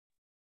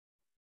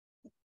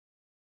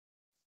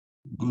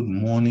Good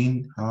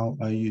morning. How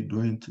are you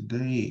doing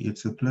today?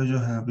 It's a pleasure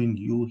having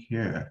you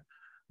here.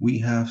 We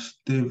have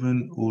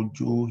Stephen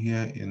Ojo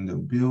here in the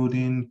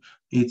building.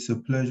 It's a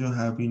pleasure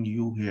having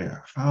you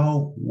here.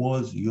 How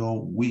was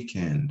your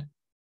weekend?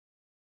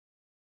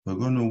 We're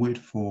going to wait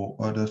for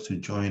others to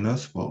join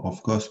us, but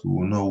of course, we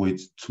will not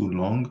wait too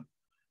long.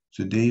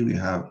 Today, we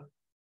have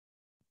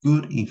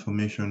good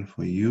information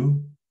for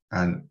you,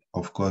 and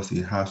of course,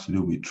 it has to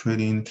do with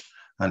trading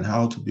and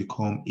how to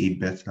become a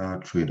better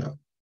trader.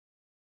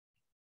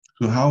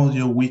 So how was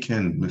your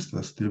weekend,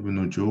 Mr. Stephen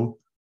Ojo?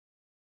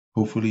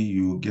 Hopefully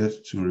you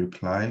get to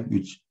reply,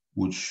 which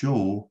would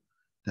show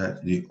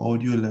that the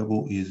audio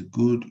level is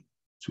good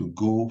to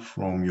go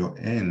from your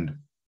end.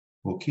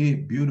 Okay,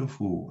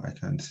 beautiful. I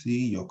can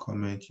see your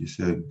comment. You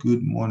said,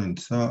 good morning,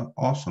 sir.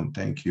 Awesome,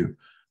 thank you.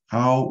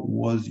 How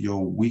was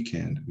your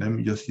weekend? Let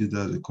me just use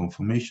that as a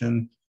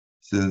confirmation,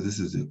 since this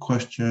is a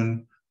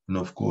question, and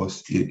of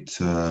course, it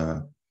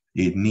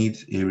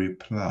needs a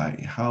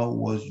reply. How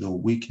was your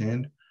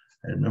weekend?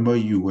 I remember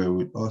you were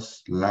with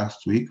us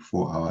last week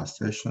for our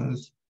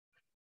sessions.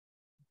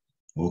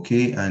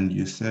 Okay, and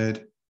you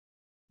said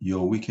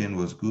your weekend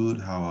was good.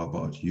 How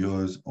about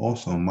yours?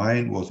 Also,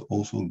 mine was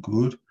also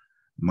good.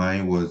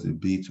 Mine was a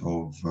bit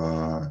of,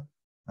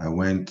 I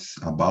went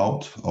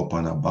up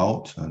and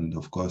about, and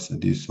of course, I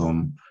did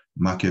some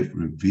market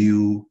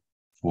review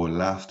for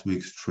last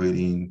week's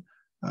trading,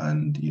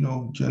 and,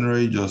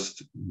 generally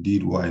just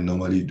did what I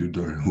normally do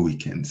during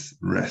weekends,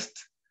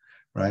 rest,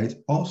 right?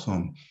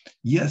 Awesome.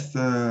 Yes,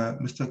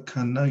 Mr.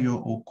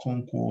 Kanayo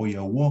Okonkwo,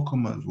 you're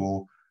welcome as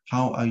well.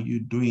 How are you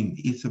doing?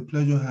 It's a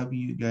pleasure having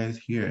you guys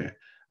here.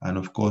 And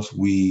of course,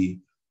 we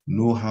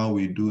know how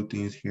we do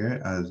things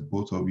here, as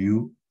both of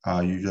you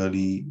are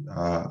usually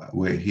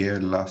were here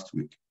last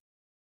week,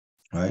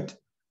 right?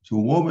 So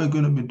what we're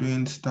going to be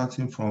doing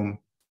starting from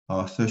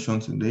our session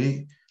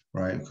today,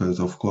 right? Because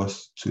of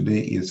course,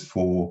 today is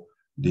for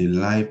the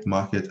live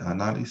market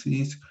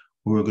analysis.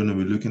 We're going to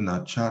be looking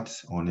at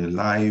charts on a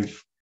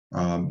live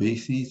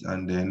basis,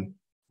 and then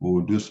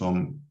we'll do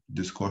some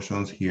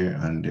discussions here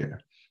and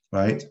there,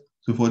 right?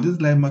 So for this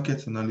live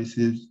market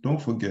analysis,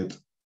 don't forget,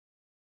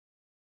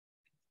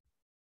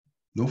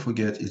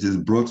 it is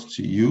brought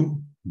to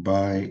you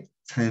by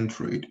 10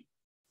 Trade,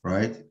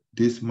 right?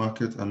 This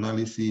market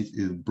analysis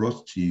is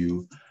brought to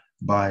you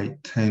by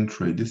 10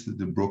 Trade. This is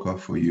the broker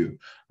for you.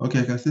 Okay,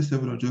 I can see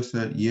Stephen just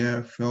said,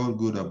 yeah, felt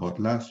good about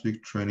last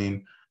week's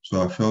training,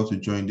 so I felt to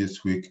join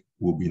this week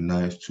will be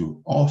nice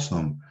too.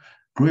 Awesome.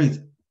 Great.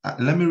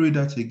 Let me read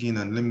that again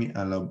and let me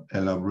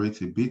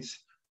elaborate a bit.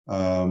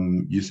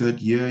 You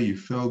said, yeah, you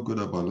felt good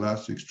about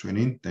last week's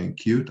training.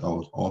 Thank you. That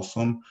was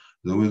awesome.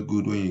 It's always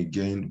good when you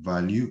gain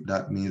value.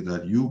 That means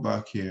that you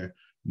back here,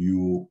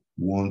 you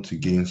want to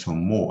gain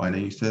some more. And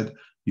then you said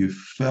you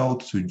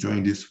felt to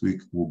join this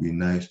week will be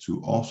nice too.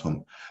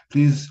 Awesome.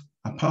 Please,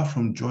 apart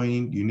from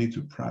joining, you need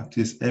to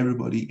practice.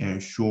 Everybody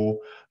ensure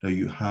that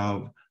you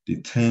have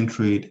the 10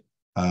 trade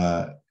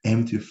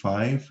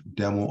MT5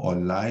 demo or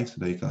live so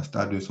that you can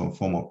start doing some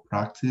form of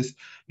practice,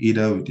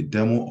 either with the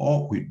demo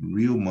or with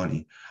real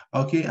money.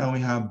 Okay, and we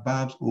have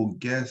Babs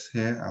Ogues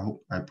here. I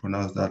hope I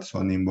pronounced that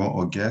surname well,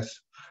 Ogues.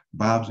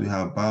 Babs, we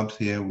have Babs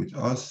here with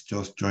us.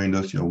 Just joined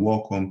us. You're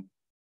welcome,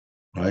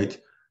 right?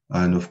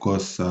 And of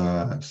course,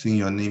 seeing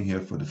your name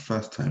here for the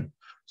first time.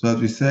 So as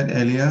we said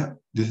earlier,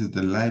 this is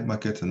the live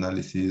market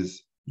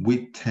analysis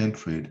with 10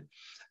 Trade,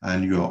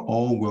 and you are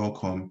all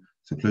welcome.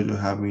 It's a pleasure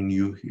having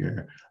you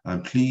here.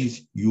 And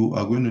please, you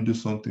are going to do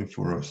something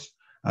for us.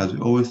 As we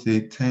always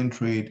say, 10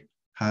 Trade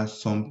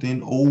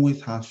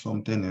always has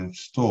something in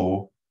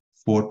store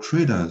for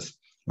traders,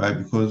 right?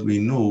 Because we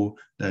know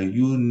that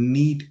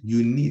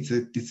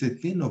it's a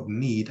thing of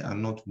need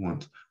and not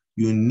want.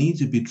 You need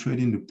to be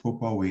trading the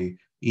proper way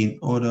in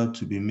order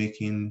to be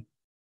making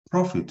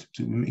profit,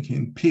 to be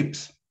making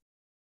pips.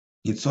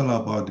 It's all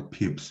about the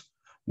pips.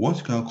 Once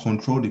you can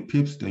control the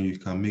pips, then you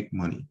can make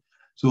money.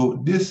 So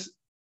this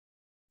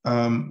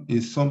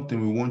is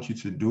something we want you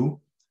to do.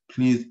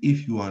 Please,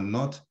 if you are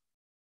not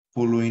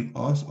following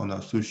us on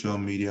our social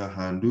media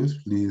handles,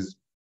 please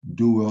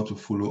do well to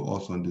follow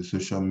us on the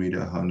social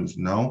media handles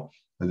now.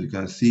 As you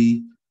can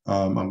see,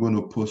 I'm going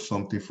to post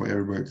something for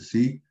everybody to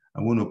see.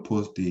 I'm going to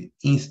post the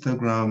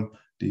Instagram,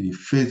 the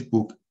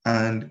Facebook,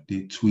 and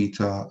the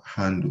Twitter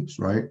handles,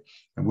 right?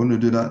 I'm going to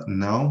do that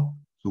now.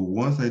 So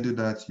once I do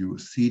that, you will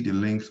see the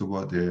links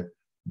over there.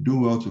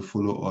 Do well to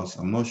follow us.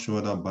 I'm not sure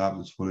that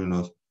Babs is following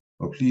us,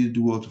 but please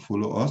do well to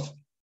follow us,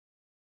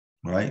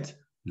 right?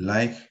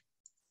 Like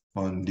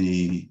on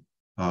the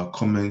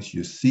comments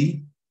you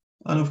see.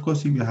 And of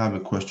course, if you have a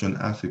question,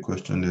 ask a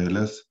question there.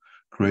 Let's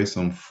create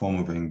some form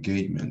of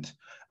engagement.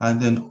 And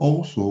then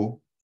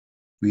also,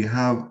 we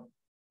have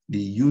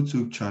the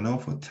YouTube channel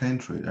for 10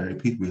 Trade. I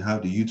repeat, we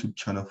have the YouTube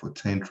channel for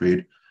 10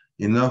 Trade.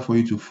 Enough for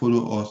you to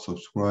follow us,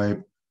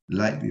 subscribe,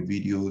 like the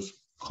videos,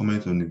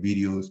 comment on the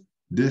videos.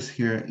 This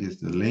here is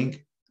the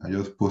link. I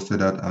just posted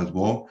that as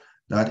well.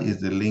 That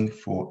is the link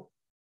for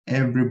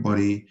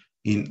everybody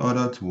in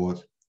order to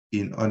what?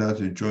 In order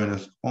to join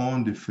us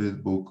on the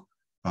Facebook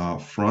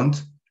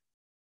front,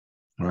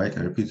 right?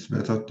 I repeat, it's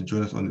better to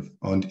join us on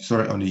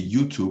the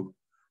YouTube,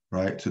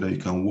 right? So that you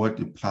can watch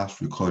the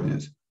past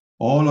recordings.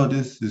 All of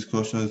these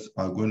discussions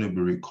are going to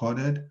be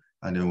recorded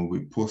and then will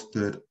be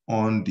posted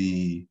on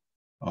the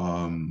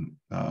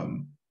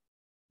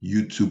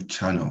YouTube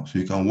channel. So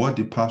you can watch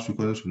the past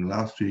recordings from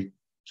last week,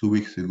 2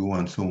 weeks ago,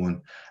 and so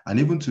on. And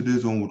even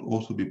today's one would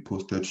also be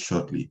posted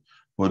shortly.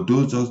 For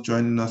those just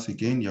joining us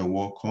again, you're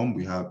welcome.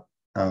 We have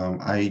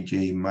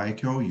IJ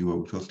Michael, you were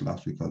with us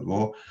last week as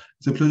well.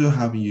 It's a pleasure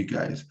having you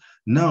guys.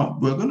 Now,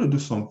 we're going to do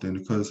something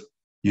because,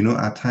 you know,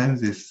 at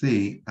times they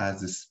say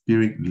as the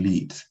Spirit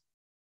leads,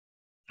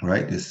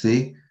 right? They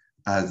say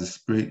as the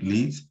Spirit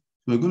leads. So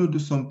we're going to do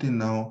something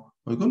now.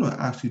 We're going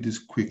to ask you this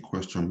quick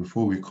question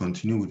before we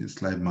continue with the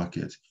slide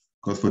market.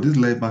 Because for this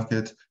slide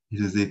market,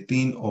 it is a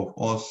thing of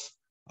us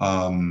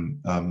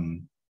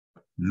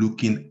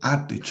looking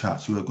at the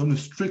chart. So we're going to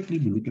strictly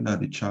be looking at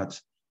the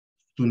charts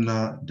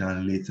sooner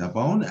than later. But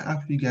I want to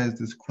ask you guys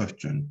this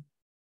question.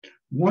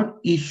 What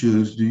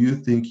issues do you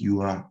think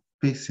you are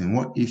facing?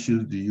 What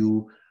issues do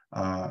you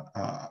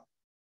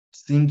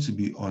seem to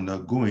be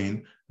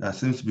undergoing that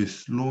seems to be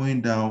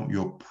slowing down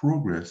your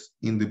progress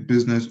in the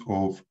business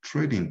of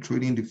trading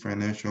the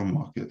financial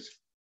markets?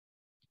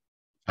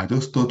 I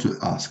just thought to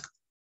ask,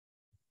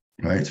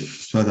 right?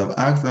 So as I've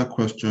asked that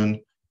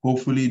question,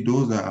 hopefully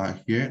those that are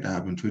here that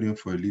have been trading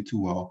for a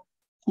little while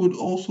could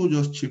also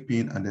just chip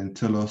in and then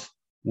tell us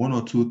one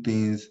or two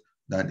things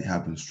that they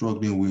have been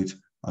struggling with.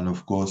 And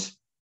of course,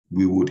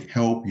 we would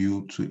help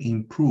you to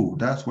improve.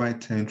 That's why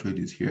 10 Trade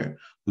is here.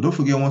 So don't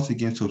forget, once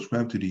again,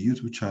 subscribe to the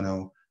YouTube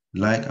channel,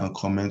 like and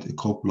comment a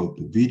couple of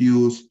the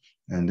videos,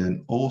 and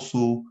then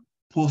also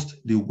post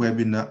the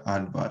webinar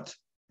advert,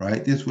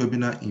 right? This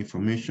webinar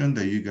information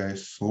that you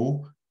guys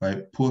saw,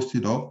 right? Post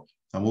it up.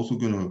 I'm also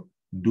going to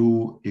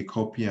do a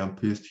copy and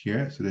paste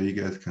here so that you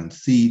guys can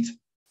see it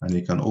and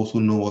you can also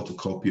know what to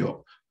copy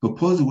up. So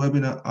post the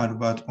webinar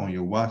advert on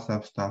your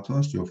WhatsApp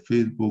status, your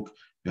Facebook,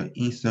 your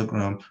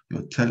Instagram,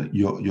 your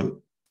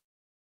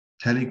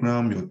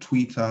Telegram, your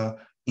Twitter,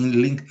 in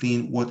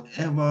LinkedIn,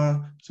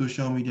 whatever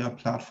social media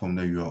platform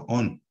that you are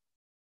on.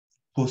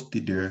 Post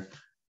it there,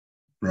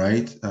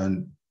 right?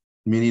 And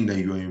meaning that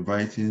you're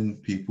inviting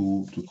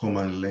people to come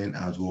and learn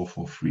as well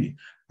for free.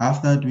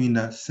 After doing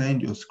that,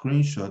 send your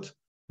screenshot,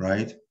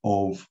 right,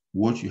 of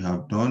what you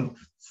have done,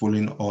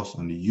 following us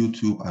on the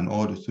YouTube and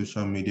all the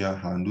social media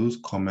handles,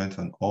 comments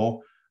and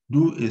all.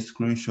 Do a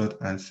screenshot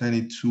and send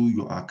it to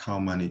your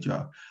account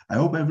manager. I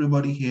hope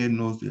everybody here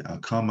knows the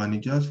account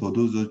managers. For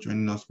those who are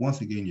joining us,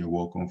 once again, you're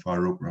welcome.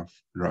 Farouk,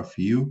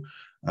 Rafiu,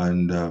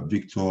 and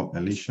Victor,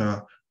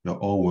 Alicia, you're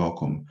all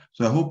welcome.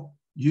 So I hope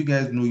you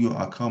guys know your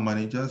account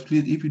managers.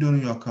 Please, if you don't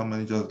know your account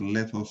managers,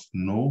 let us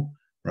know,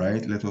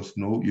 right? Let us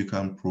know. You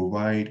can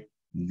provide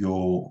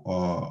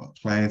your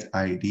client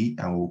ID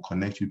and we'll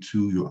connect you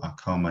to your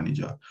account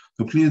manager.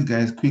 So please,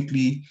 guys,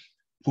 quickly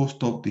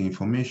post up the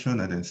information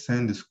and then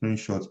send the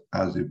screenshot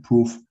as a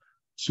proof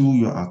to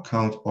your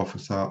account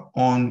officer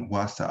on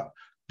WhatsApp.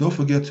 Don't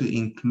forget to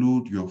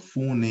include your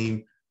full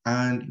name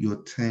and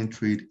your 10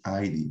 Trade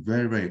ID.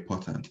 Very, very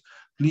important.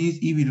 Please,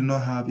 if you do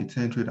not have a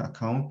 10 Trade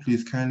account,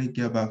 please kindly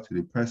get back to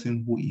the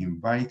person who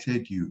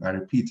invited you. I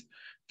repeat,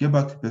 get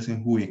back to the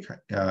person who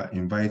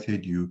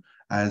invited you,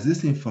 as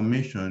this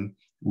information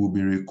will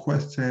be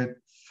requested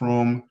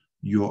from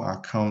your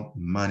account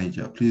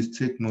manager. Please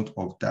take note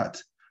of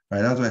that.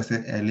 Right, that's why I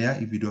said earlier,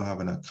 if you don't have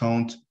an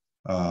account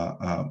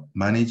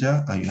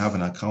manager and you have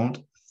an account,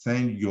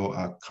 send your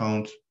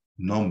account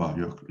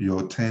number,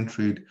 your 10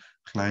 Trade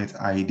client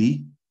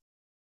ID,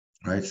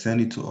 right?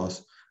 Send it to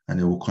us and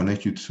it will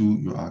connect you to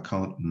your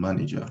account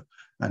manager.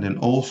 And then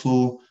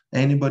also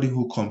anybody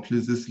who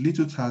completes this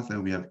little task that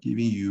we have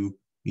given you,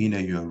 meaning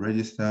that you are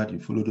registered,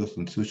 you followed us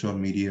on social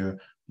media,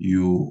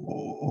 you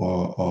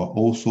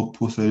also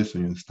posted this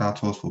on your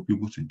status for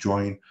people to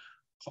join,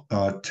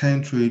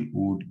 10 Trade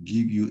would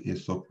give you a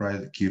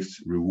surprise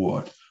gift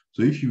reward.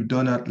 So if you've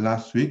done that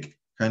last week,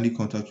 kindly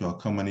contact your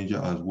account manager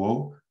as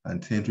well,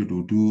 and 10 Trade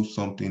will do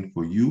something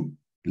for you.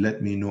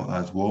 Let me know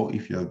as well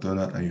if you have done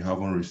that and you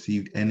haven't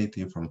received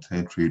anything from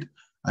 10 Trade,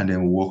 and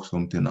then we'll work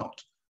something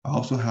out. I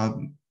also have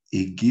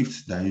a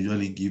gift that I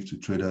usually give to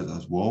traders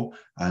as well.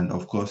 And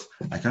of course,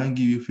 I can't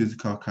give you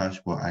physical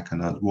cash, but I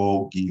can as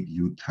well give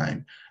you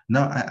time.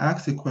 Now, I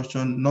asked a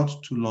question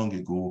not too long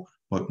ago,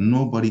 but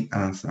nobody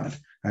answered.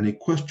 And the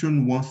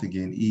question once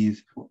again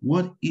is,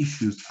 what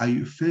issues are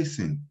you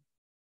facing?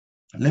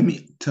 Let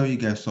me tell you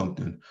guys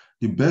something.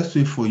 The best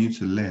way for you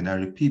to learn, I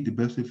repeat, the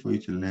best way for you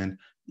to learn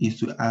is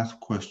to ask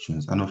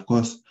questions. And of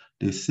course,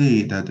 they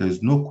say that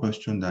there's no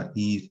question that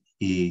is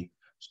a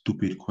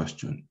stupid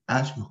question.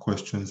 Ask your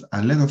questions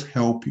and let us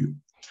help you.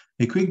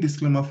 A quick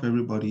disclaimer for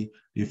everybody,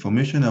 the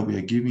information that we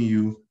are giving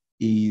you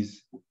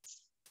is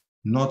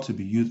not to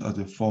be used as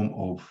a form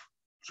of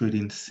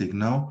trading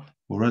signal,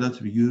 but rather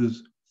to be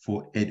used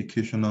for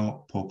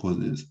educational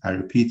purposes. I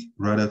repeat,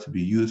 rather to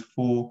be used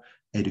for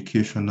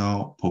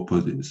educational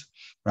purposes,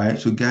 right?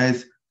 So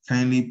guys,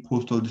 kindly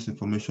post all this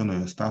information on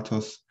your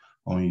status,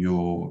 on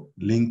your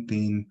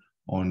LinkedIn,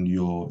 on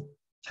your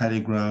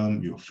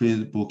Telegram, your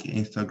Facebook,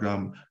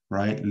 Instagram,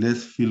 right?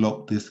 Let's fill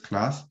up this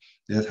class.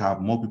 Let's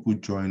have more people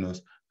join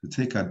us to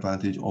take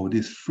advantage of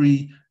this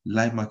free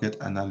live market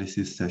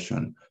analysis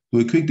session. So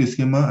a quick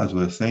disclaimer, as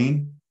we're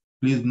saying,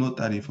 please note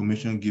that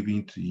information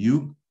given to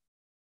you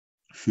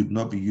should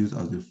not be used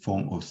as a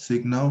form of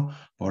signal,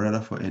 but rather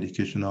for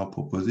educational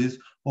purposes.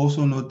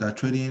 Also note that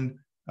trading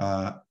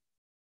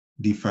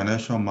the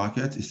financial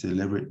market is a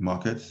leverage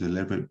market, it's a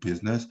leverage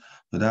business.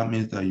 So that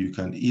means that you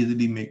can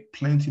easily make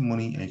plenty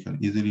money and you can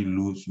easily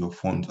lose your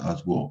funds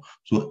as well.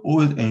 So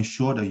always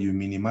ensure that you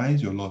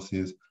minimize your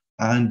losses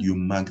and you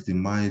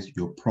maximize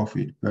your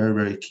profit. Very,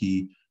 very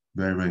key,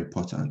 very, very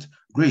important.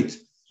 Great.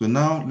 So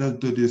now let's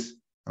do this.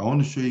 I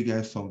want to show you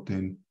guys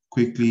something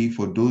quickly.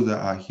 For those that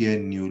are here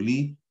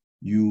newly,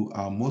 you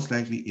are most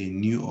likely a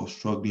new or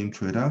struggling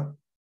trader.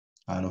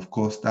 And of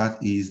course,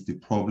 that is the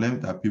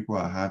problem that people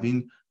are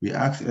having. We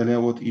asked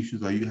earlier, what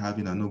issues are you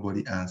having? And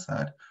nobody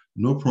answered.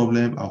 No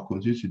problem. I'll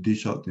continue to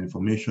dish out the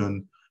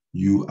information.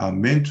 You are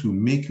meant to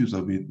make use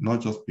of it,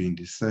 not just be in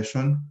this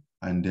session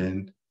and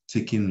then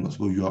taking notes,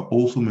 but you are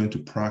also meant to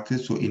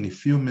practice. So in a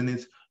few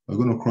minutes, we're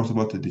going to cross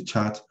over to the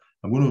chart.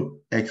 I'm going to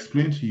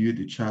explain to you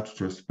the chart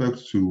with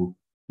respect to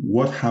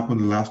what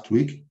happened last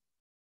week,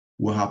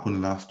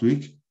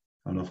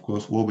 and of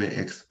course, what we're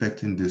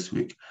expecting this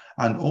week.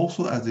 And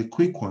also as a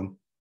quick one,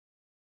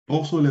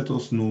 also let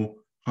us know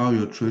how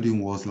your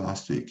trading was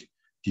last week.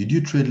 Did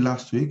you trade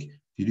last week?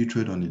 Did you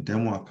trade on the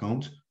demo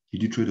account?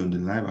 Did you trade on the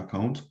live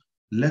account?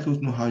 Let us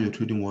know how your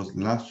trading was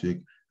last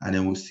week, and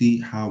then we'll see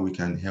how we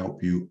can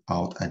help you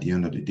out at the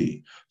end of the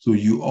day. So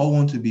you all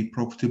want to be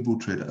profitable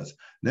traders.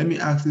 Let me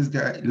ask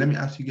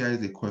you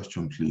guys a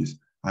question, please,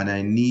 and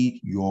I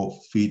need your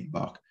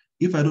feedback.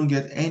 If I don't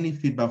get any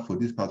feedback for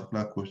this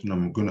particular question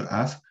I'm going to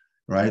ask,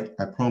 right?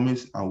 I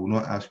promise I will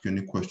not ask you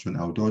any question.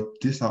 I'll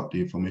dish out the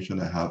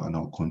information I have and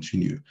I'll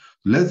continue.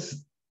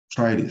 Let's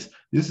try this.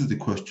 This is the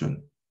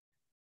question,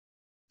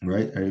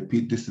 right? I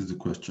repeat, this is the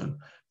question.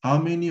 How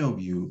many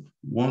of you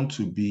want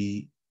to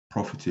be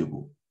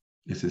profitable?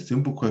 It's a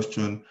simple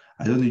question.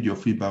 I don't need your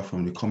feedback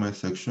from the comment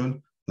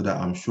section so that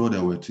I'm sure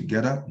that we're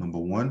together. Number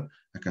one,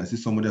 I can see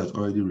somebody has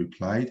already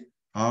replied.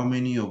 How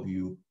many of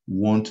you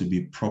want to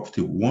be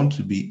profitable, want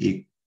to be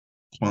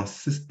a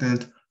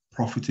consistent,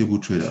 profitable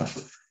trader?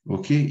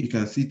 Okay, you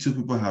can see 2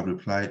 people have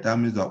replied. That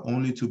means that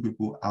only 2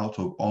 people out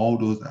of all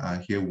those that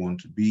are here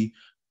want to be.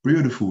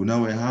 Beautiful.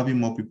 Now we're having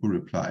more people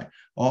reply.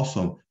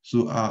 Awesome.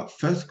 So our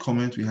first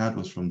comment we had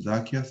was from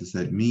Zacchaeus. He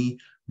said me.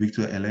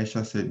 Victor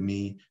Elisha said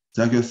me.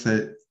 Zacchaeus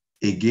said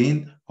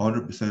again,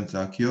 100%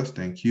 Zacchaeus.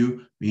 Thank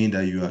you. Meaning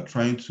that you are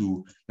trying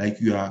to, like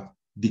you are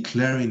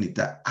declaring it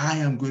that I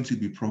am going to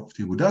be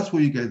profitable. That's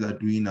what you guys are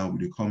doing now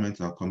with the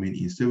comments are coming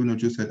in. Steven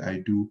Ocho said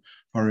I do.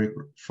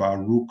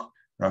 Farouk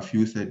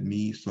Rafiu said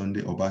me.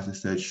 Sunday Obasi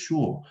said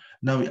sure.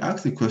 Now we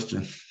asked the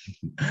question.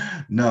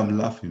 Now I'm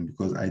laughing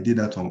because I did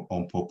that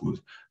on purpose.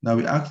 Now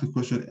we asked the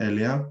question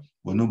earlier,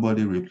 but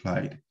nobody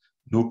replied.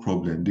 No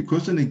problem. The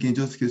question again,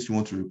 just in case you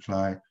want to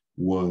reply,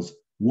 was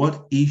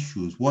what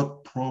issues,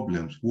 what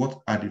problems, what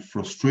are the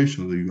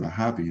frustrations that you are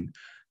having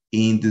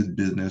in this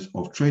business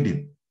of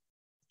trading,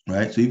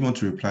 right? So if you want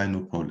to reply,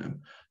 no problem.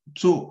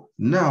 So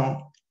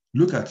now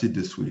look at it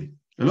this way.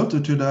 A lot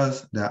of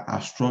traders that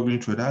are struggling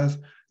traders,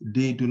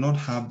 they do not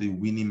have the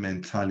winning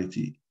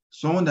mentality.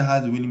 Someone that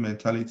has a winning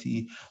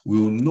mentality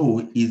will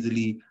know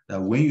easily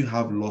that when you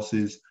have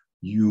losses,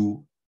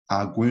 you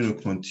are going to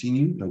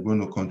continue, you're going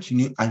to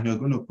continue, and you're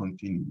going to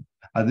continue.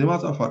 As a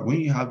matter of fact,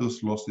 when you have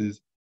those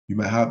losses, you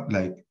might have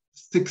like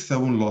 6,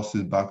 7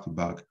 losses back to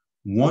back.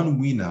 One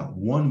winner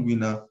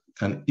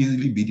can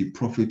easily be the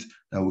profit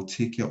that will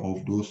take care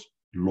of those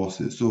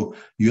losses. So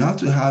you have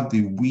to have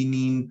the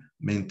winning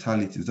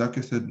mentality.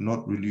 Zaki said,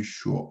 not really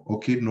sure.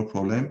 Okay, no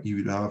problem.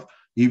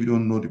 If you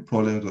don't know the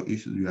problems or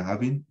issues you're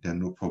having, then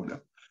no problem.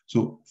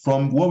 So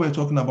from what we're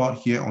talking about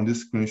here on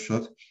this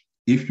screenshot,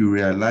 if you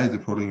realize the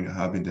problem you're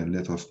having, then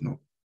let us know.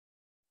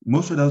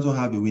 Most traders don't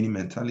have a winning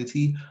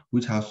mentality,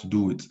 which has to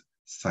do with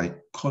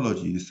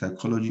psychology, the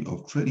psychology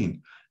of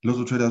trading. Lots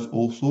of traders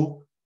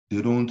also,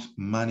 they don't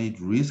manage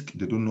risk.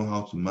 They don't know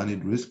how to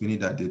manage risk, meaning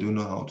that they don't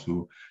know how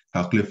to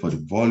calculate for the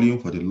volume,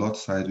 for the lot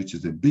size, which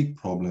is a big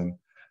problem,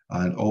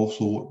 and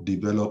also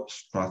develop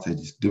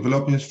strategies.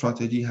 Developing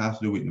strategy has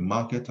to do with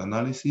market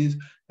analysis.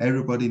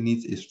 Everybody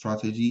needs a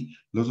strategy.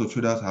 Lots of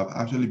traders have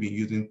actually been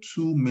using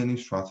too many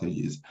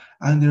strategies,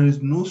 and there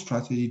is no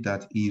strategy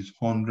that is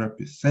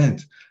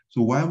 100%.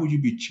 So why would you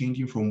be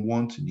changing from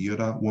one to the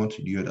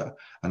other,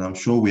 And I'm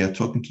sure we are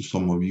talking to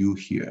some of you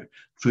here.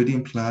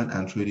 Trading plan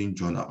and trading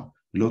journal.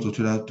 A lot of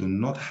traders do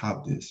not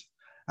have this.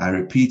 I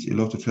repeat, a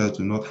lot of traders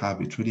do not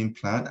have a trading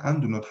plan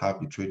and do not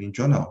have a trading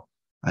journal,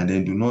 and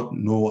then do not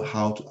know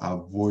how to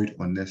avoid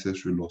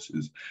unnecessary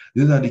losses.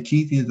 These are the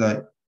key things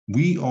that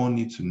we all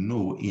need to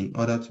know in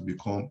order to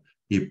become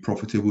a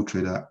profitable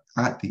trader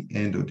at the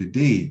end of the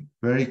day.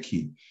 Very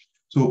key.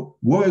 So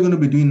what we're going to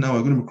be doing now,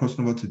 we're going to be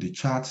crossing over to the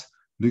charts.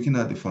 looking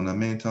at the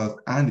fundamentals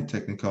and the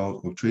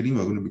technicals of trading.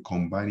 We're going to be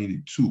combining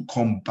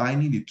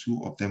the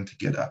two of them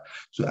together.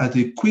 So as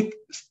a quick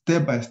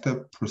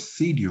step-by-step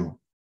procedure,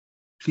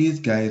 please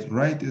guys,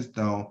 write this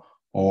down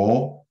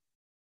or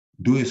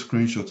do a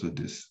screenshot of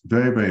this.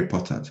 Very, very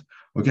important.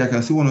 Okay, I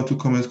can see one or two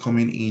comments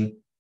coming in.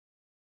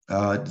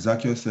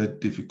 Zacchaeus said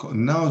difficult.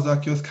 Now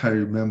Zacchaeus can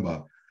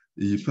remember.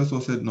 You first of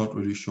all said not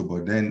really sure,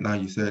 but then now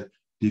you said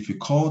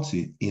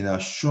difficulty in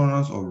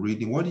assurance of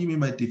reading. What do you mean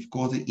by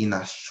difficulty in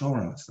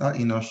assurance? That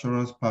in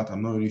assurance part,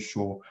 I'm not really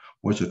sure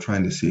what you're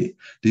trying to say.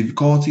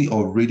 Difficulty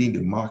of reading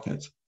the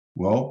market.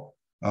 Well,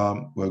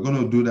 we're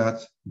going to do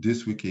that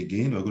this week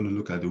again. We're going to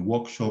look at the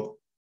workshop,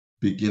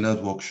 beginner's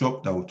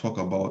workshop, that will talk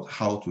about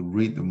how to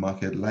read the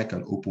market like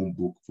an open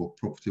book for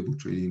profitable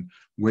trading,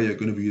 where you're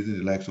going to be using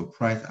the likes of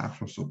price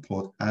action,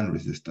 support, and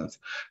resistance.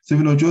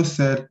 Stephen Ojo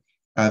said,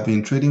 I've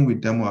been trading with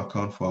demo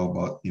account for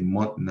about a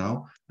month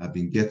now. I've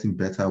been getting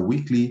better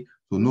weekly,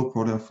 so no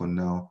problem for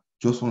now.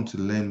 Just want to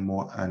learn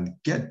more and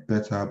get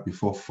better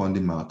before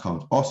funding my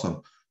account.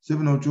 Awesome.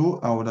 Stephen Ojo,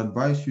 I would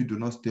advise you do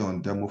not stay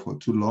on demo for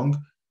too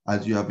long,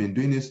 as you have been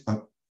doing this.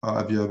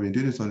 If you have been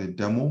doing this on a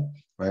demo,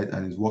 right,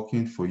 and it's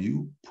working for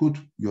you, put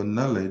your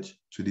knowledge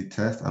to the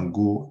test and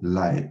go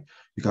live.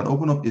 You can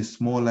open up a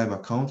small live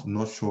account. I'm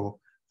not sure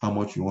how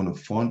much you want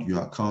to fund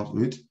your account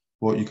with,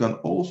 but you can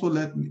also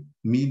let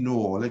me know,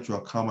 or let your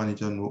account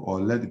manager know,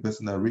 or let the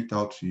person that reached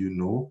out to you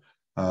know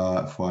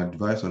for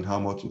advice on how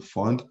much to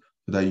fund,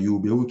 so that you'll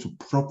be able to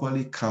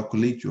properly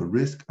calculate your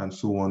risk and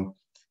so on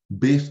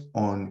based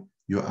on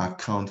your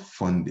account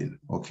funding.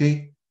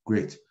 Okay,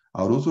 great.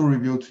 I would also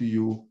reveal to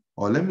you,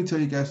 or let me tell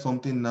you guys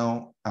something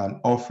now,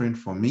 an offering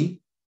from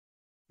me,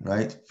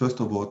 right? First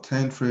of all,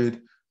 10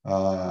 Trade,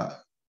 the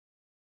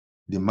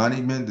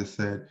management, they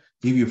said,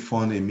 if you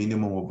fund a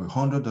minimum of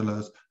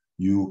 $100,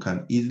 you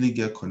can easily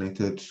get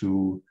connected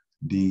to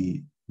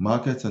the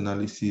market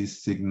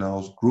analysis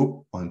signals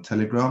group on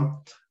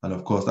Telegram. And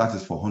of course, that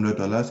is for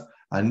 $100.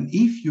 And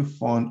if you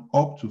fund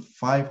up to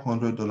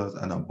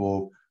 $500 and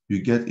above,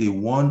 you get a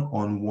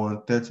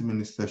one-on-one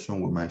 30-minute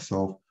session with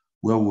myself,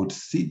 where we'll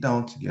sit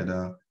down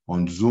together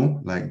on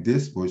Zoom like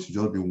this, but it should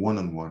just be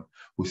one-on-one.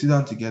 We'll sit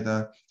down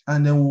together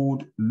and then we'll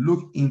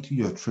look into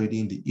your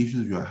trading, the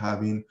issues you're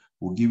having.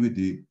 We'll give you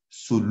the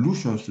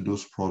solutions to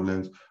those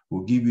problems.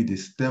 We'll give you the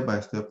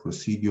step-by-step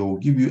procedure. We'll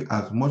give you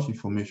as much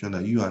information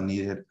that you are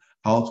needed,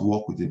 how to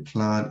work with a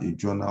plan, a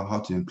journal, how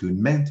to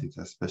implement it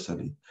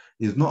especially.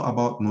 It's not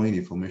about knowing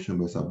information,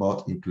 but it's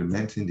about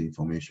implementing the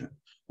information.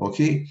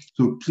 Okay,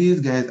 so please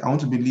guys, I want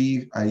to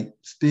believe I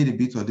stayed a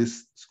bit on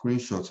this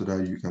screenshot so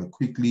that you can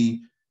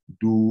quickly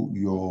do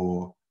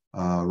your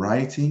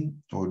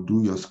writing or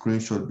do your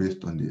screenshot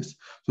based on this.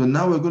 So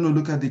now we're going to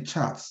look at the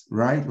charts,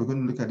 right? We're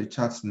going to look at the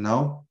charts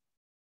now.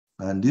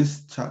 And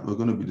this chart we're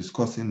going to be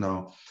discussing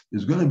now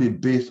is going to be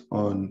based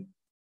on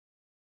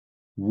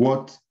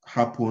what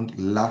happened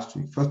last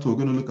week. First, we're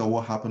going to look at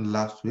what happened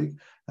last week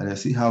and then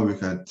see how we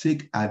can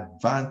take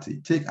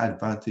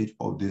advantage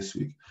of this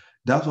week.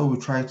 That's what we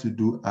try to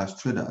do as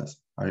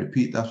traders. I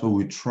repeat, that's what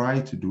we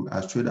try to do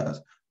as traders.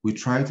 We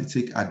try to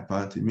take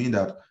advantage, meaning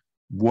that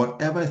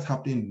whatever is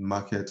happening in the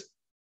market,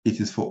 it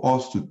is for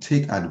us to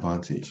take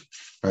advantage,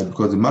 right?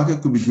 Because the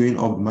market could be going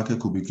up, the market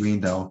could be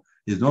going down.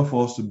 It's not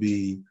for us to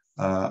be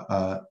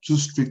too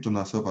strict on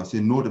ourselves and say,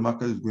 no, the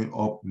market is going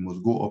up, we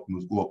must go up, we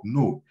must go up.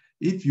 No,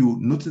 if you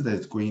notice that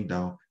it's going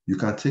down, you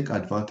can take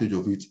advantage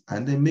of it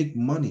and then make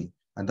money.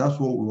 And that's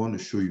what we want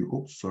to show you.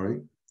 Oh,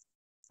 sorry.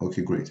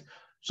 Okay, great.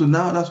 So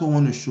now that's what I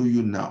want to show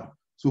you now.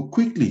 So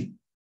quickly,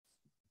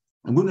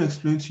 I'm going to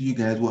explain to you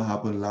guys what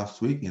happened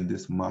last week in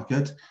this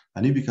market.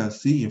 And if you can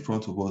see in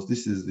front of us,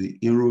 this is the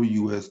Euro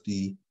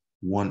USD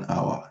 1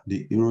 hour,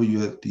 the Euro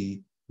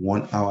USD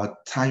 1 hour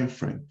time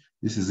frame.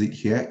 This is it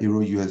here,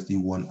 Euro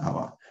USD 1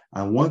 hour.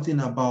 And one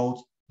thing about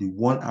the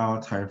 1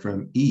 hour time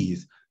frame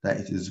is that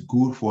it is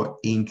good for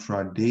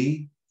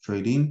intraday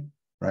trading,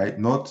 right?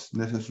 Not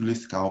necessarily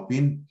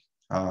scalping.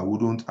 I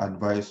wouldn't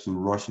advise to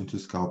rush into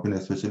scalping,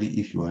 especially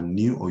if you are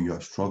new or you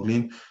are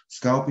struggling.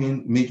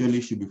 Scalping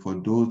majorly should be for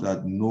those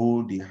that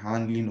know the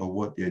handling of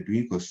what they're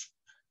doing, because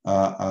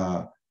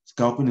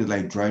scalping is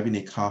like driving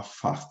a car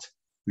fast.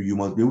 So you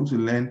must be able to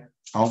learn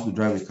how to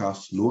drive a car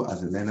slow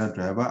as a learner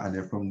driver, and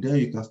then from there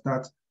you can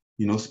start,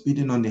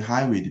 speeding on the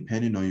highway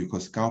depending on you,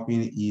 because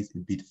scalping is a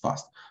bit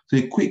fast. So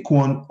a quick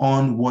one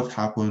on what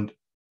happened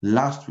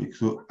last week.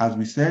 So as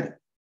we said,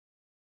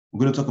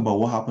 we're going to talk about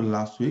what happened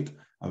last week,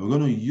 and we're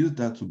going to use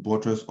that to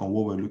buttress on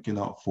what we're looking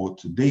out for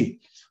today.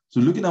 So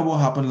looking at what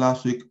happened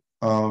last week,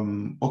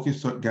 okay,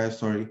 so guys,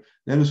 sorry.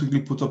 Let me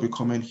quickly put up a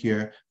comment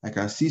here. I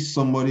can see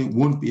somebody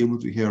won't be able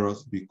to hear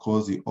us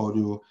because the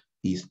audio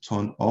is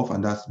turned off,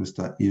 and that's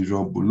Mr.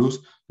 Israel Bulus.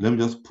 Let me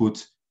just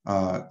put,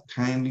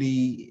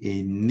 kindly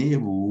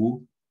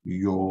enable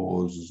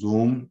your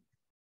Zoom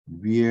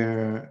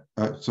via,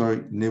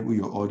 enable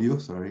your audio,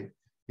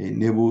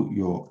 enable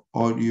your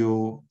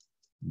audio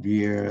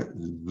via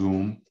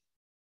Zoom.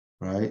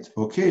 Right.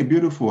 Okay,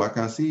 beautiful. I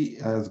can see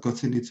has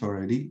gotten it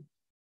already.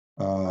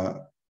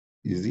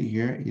 Is it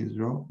here,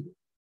 Israel?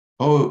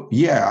 Oh,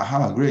 yeah,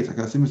 aha, great. I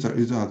can see Mr.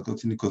 Israel has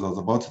gotten it because I was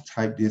about to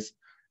type this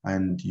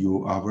and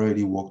you have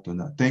already worked on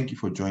that. Thank you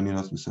for joining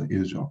us, Mr.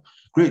 Israel.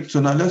 Great. So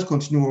now let's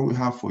continue what we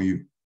have for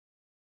you,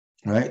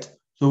 right?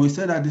 So we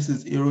said that this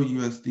is Euro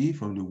USD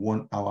from the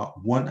 1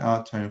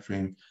 hour time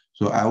frame.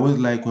 So I always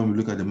like when we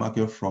look at the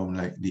market from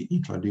like the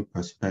intraday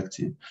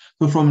perspective.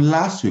 So from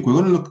last week, we're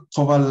going to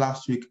cover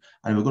last week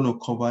and we're going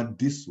to cover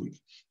this week.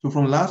 So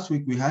from last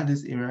week, we had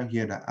this area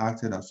here that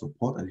acted as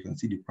support. As you can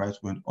see, the price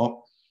went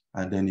up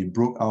and then it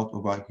broke out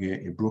over here.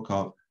 It broke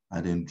out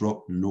and then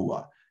dropped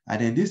lower. And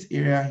then this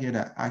area here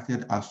that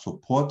acted as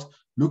support,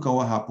 look at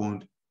what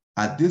happened.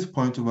 At this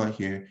point over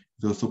here,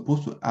 it was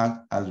supposed to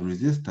act as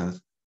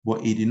resistance,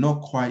 but it did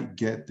not quite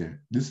get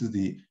there. This is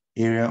the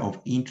area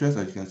of interest.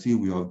 As you can see,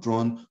 we have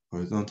drawn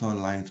horizontal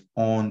lines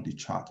on the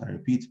chart. I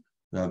repeat,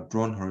 we have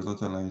drawn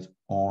horizontal lines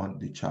on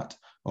the chart.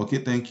 Okay,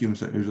 thank you,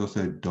 Mr. Israel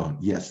said done.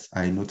 Yes,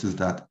 I noticed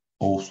that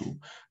also.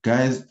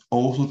 Guys,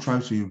 also try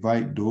to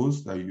invite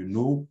those that you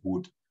know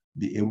would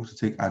be able to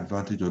take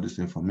advantage of this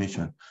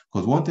information.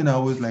 Because one thing I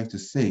always like to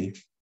say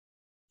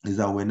is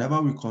that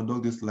whenever we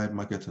conduct this live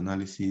market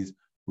analysis,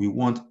 we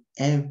want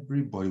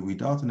everybody,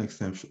 without an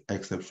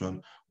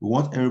exception, we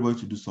want everybody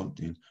to do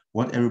something. We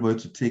want everybody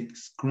to take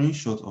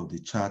screenshots of the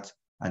chart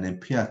and then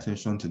pay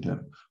attention to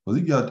them.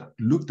 Because if you had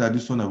looked at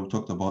this one that we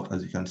talked about,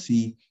 as you can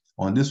see,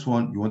 on this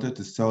one, you wanted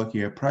to sell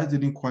here. Price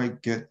didn't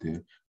quite get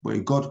there, but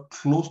it got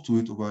close to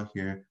it over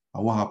here.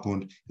 And what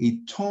happened?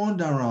 It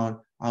turned around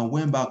and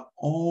went back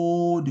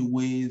all the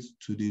ways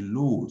to the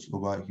lows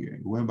over here.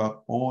 It went back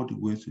all the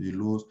way to the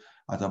lows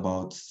at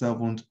about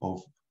 7th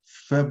of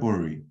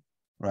February,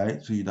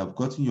 right? So you'd have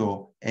gotten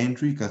your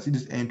entry. You can see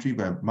this entry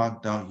by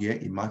marked down here.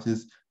 It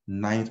matches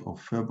 9th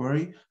of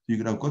February. So you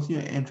could have gotten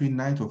your entry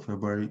 9th of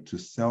February to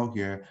sell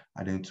here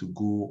and then to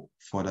go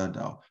further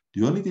down.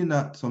 The only thing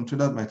that some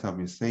traders might have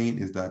been saying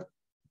is that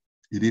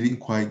it didn't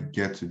quite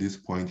get to this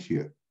point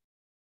here.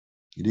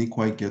 It didn't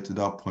quite get to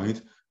that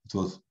point. It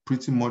was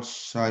pretty much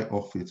shy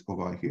of it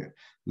over here.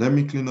 Let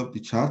me clean up the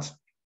chart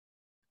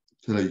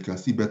so that you can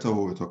see better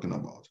what we're talking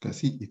about. You can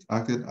see it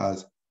acted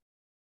as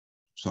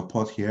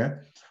support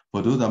here.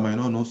 For those that might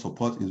not know,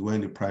 support is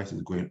when the price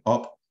is going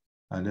up,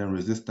 and then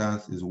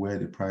resistance is where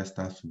the price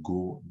starts to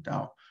go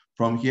down.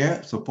 From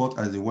here, support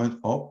as it went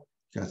up,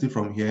 you can see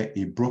from here,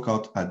 it broke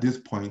out at this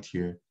point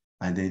here,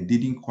 and then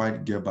didn't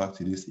quite get back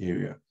to this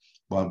area.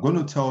 But I'm going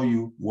to tell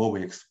you what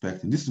we're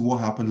expecting. This is what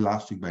happened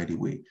last week, by the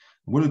way.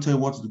 I'm going to tell you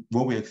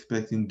what we're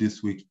expecting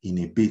this week in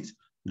a bit, so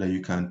that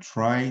you can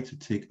try to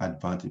take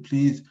advantage.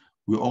 Please,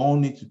 we all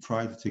need to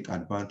try to take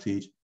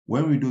advantage.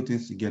 When we do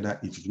things together,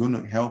 it's going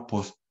to help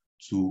us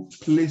to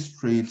place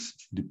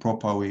trades the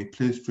proper way,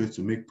 place trades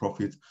to make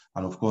profits,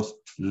 and of course,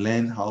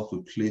 learn how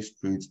to place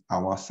trades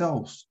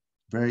ourselves.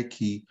 Very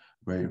key,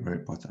 very, very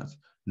important.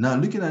 Now,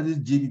 looking at this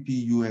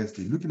GBP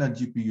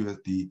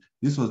USD,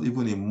 this was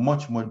even a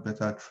much, much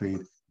better trade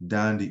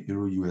than the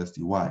Euro USD.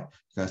 Why?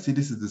 You can see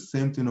this is the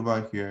same thing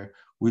over here,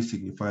 which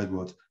signifies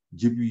what?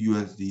 GBP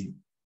USD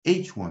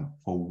H1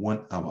 for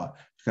 1 hour.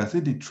 You can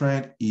see the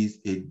trend is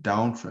a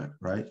downtrend,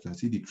 right? You can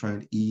see the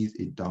trend is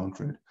a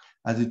downtrend.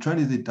 As the trend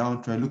is a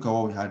downtrend, look at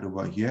what we had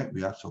over here.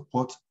 We had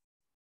support.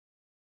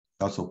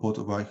 That support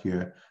over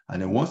here.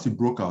 And then once it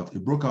broke out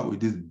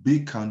with this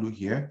big candle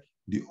here.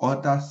 The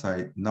other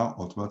side now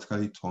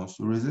automatically turns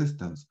to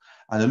resistance.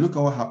 And then look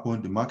at what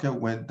happened. The market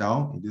went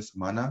down in this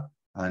manner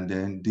and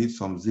then did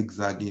some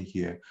zigzagging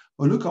here.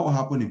 But look at what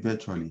happened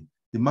eventually.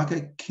 The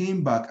market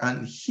came back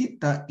and hit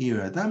that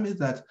area. That means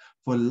that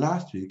for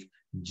last week,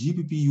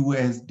 GBP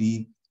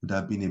USD would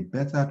have been a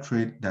better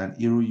trade than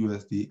Euro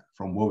USD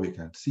from what we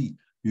can see.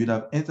 You would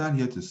have entered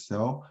here to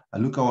sell,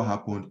 and look at what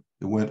happened.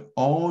 It went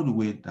all the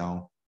way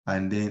down,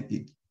 and then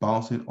it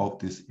bouncing off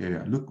this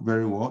area. Look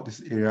very well.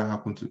 This area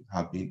happened to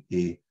have been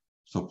a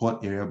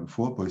support area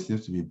before, but it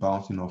seems to be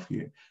bouncing off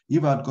here.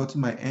 If I had gotten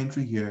my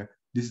entry here,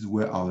 this is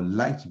where I would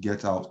like to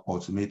get out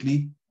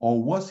ultimately,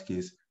 or worst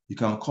case, you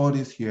can call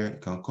this here, you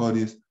can call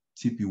this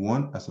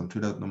TP1, as some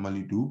traders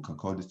normally do. You can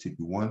call this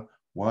TP1,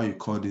 while you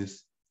call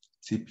this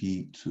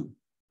TP2,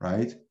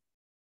 right?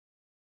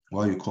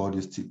 While you call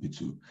this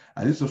TP2.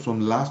 And this was from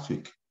last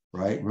week,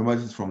 right? Remember,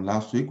 this is from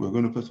last week. We're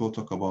going to first of all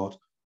talk about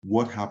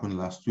what happened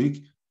last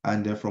week.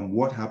 And then from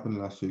what happened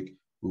last week,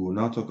 we will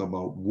now talk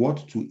about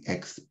what to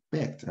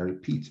expect. I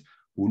repeat,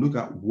 we'll look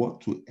at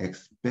what to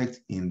expect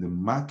in the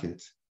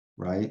market,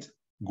 right?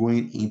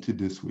 Going into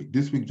this week.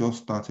 This week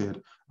just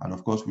started. And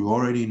of course, we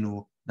already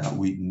know that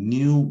with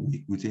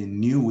a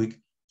new week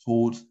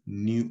holds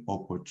new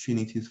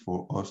opportunities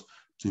for us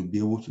to be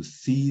able to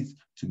seize,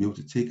 to be able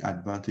to take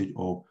advantage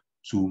of,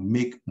 to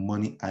make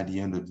money at the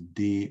end of the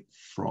day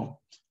from,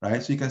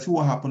 right? So you can see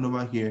what happened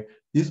over here.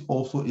 This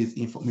also is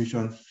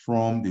information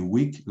from the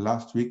week,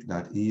 last week,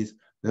 that is.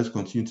 Let's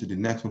continue to the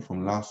next one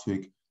from last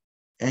week,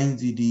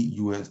 NZD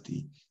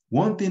USD.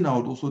 One thing I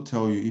would also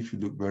tell you, if you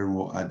look very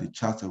well at the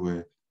chart that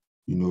we're,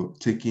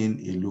 taking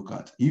a look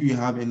at, if you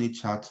have any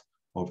chart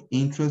of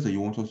interest that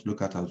you want us to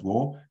look at as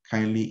well,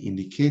 kindly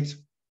indicate,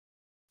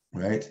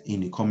 right,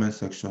 in the comment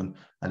section,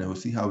 and I will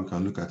see how we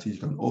can look at it. You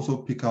can also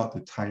pick out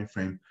the time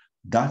frame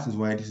That is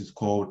why this is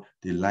called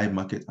the live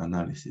market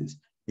analysis.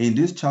 In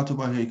this chart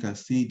over here, you can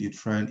see the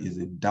trend is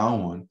a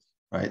down one,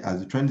 right? As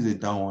the trend is a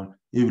down one,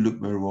 if you look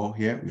very well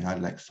here, we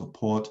had like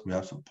support, we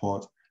have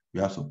support,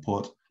 we have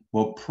support,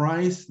 but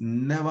price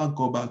never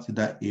go back to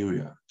that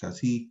area. You can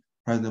see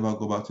price never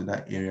go back to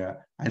that area,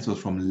 and it was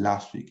from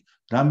last week.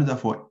 That means that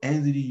for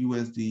NZD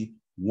USD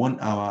 1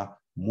 hour,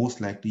 most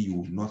likely you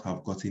would not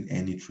have gotten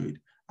any trade.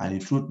 And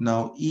the truth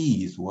now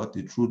is what?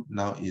 The truth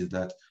now is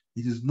that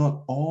it is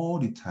not all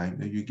the time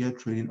that you get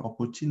trading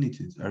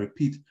opportunities. I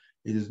repeat,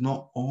 it is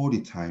not all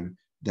the time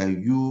that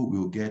you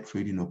will get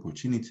trading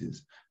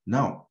opportunities.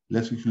 Now,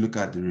 let's quickly look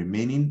at the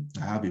remaining.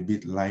 I have a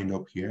bit lined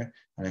up here,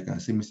 and I can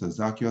see Mr.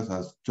 Zacchaeus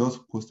has just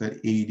posted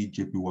AED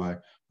JPY.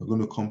 We're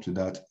going to come to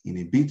that in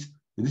a bit.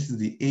 So this is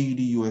the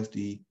AED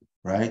USD,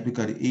 right? Look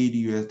at the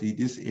AED USD,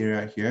 this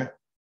area here,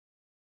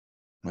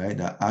 right,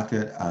 that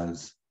acted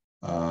as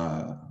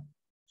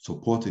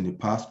support in the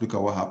past. Look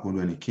at what happened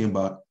when it came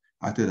back,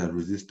 acted as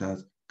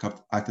resistance,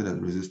 acted as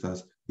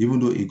resistance. Even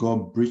though it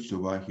got breached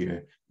over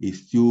here, it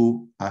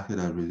still acted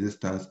as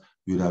resistance.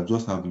 You would have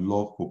just have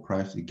loved for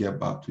price to get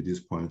back to this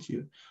point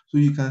here. So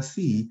you can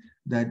see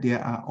that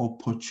there are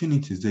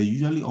opportunities. There are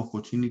usually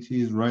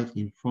opportunities right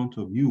in front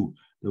of you.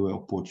 There were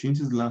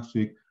opportunities last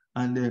week,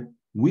 and there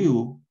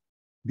will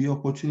be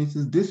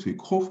opportunities this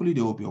week. Hopefully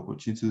there will be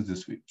opportunities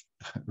this week,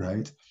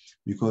 right?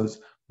 Because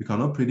we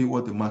cannot predict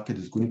what the market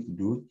is going to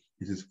do.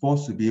 It is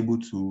forced to be able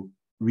to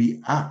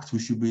react. We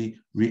should be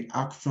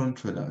reaction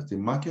traders. The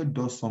market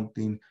does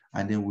something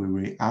and then we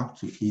react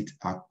to it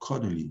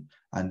accordingly.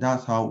 And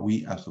that's how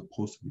we are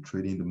supposed to be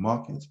trading the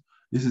market.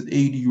 This is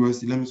AED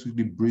USD. Let me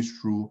quickly breeze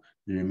through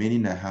the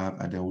remaining I have,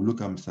 and then we'll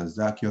look at Mr.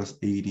 Zacchaeus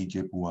AED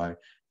JPY.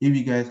 If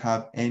you guys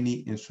have any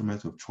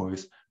instrument of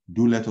choice,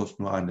 do let us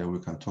know and then we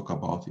can talk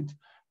about it.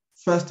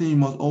 First thing you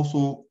must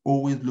also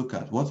always look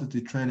at, what is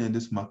the trend in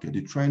this market?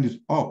 The trend is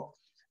up.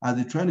 As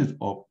the trend is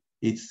up,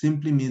 it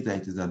simply means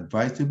that it is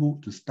advisable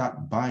to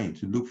start buying,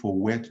 to look for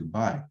where to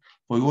buy.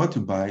 For where to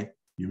buy,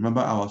 you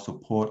remember our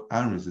support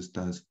and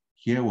resistance.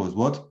 Here was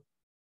what?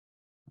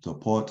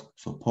 Support,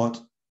 support.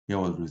 Here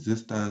was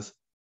resistance,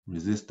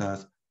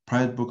 resistance.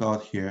 Price broke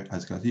out here.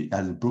 As you can see,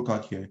 as it broke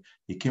out here,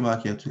 it came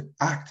out here to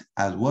act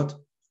as what?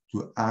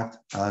 To act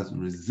as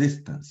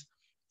resistance.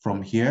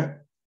 From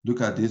here, look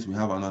at this. We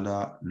have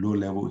another low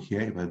level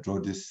here. If I draw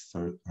this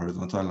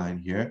horizontal line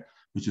here,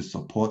 which is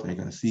support, and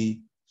you can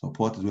see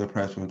support is where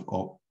price went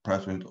up.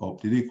 Price went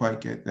up. Didn't quite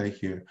get there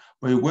here,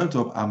 but it went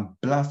up and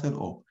blasted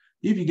up.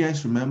 If you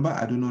guys remember,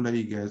 I don't know that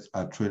you guys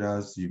are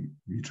traders, you've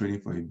been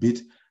trading for a bit.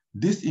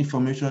 This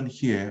information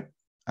here,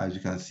 as you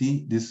can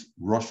see, this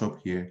rush up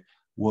here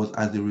was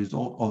as a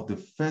result of the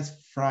first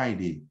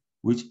Friday,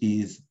 which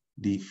is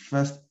the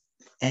first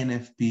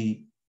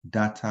NFP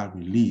data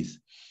release.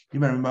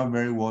 If I remember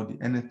very well, the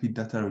NFP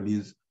data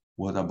release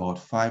was about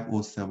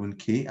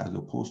 507K as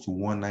opposed to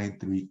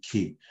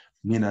 193K,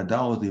 meaning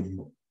that was a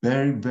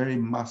very, very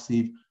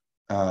massive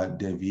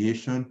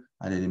deviation,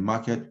 and then the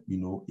market, you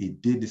know,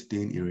 it did this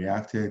thing, it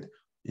reacted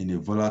in a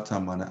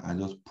volatile manner and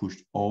just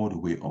pushed all the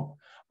way up.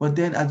 But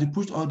then as it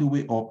pushed all the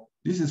way up,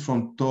 this is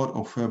from 3rd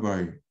of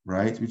February,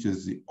 right, which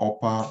is the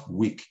upper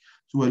week.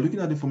 So we're looking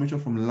at the information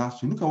from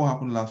last week. Look at what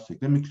happened last week.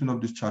 Let me clean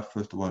up this chart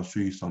first of all and show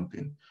you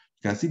something.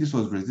 You can see this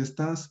was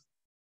resistance,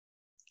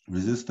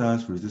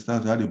 resistance,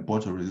 resistance. We had a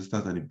bunch of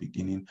resistance at the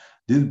beginning.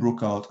 This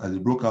broke out. As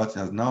it broke out, it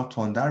has now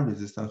turned that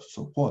resistance to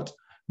support.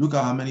 Look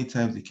at how many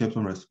times it kept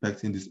on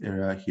respecting this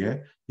area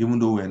here. Even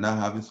though we're now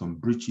having some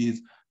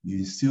breaches,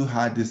 you still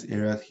had this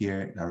area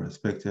here that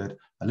respected.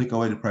 And look at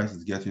where the price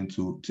is getting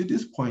to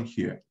this point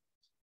here.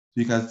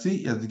 So you can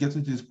see as it gets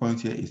to this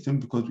point here, it's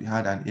simply because we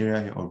had an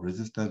area here of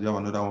resistance. We have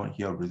another one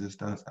here of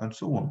resistance and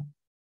so on.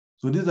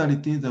 So these are the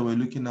things that we're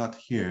looking at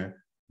here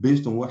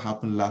based on what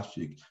happened last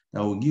week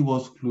that will give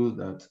us clues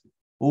that,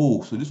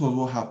 oh, so this was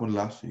what happened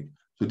last week.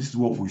 So this is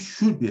what we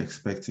should be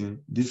expecting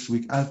this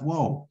week as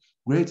well.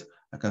 Great.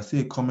 I can see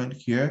a comment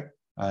here,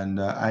 and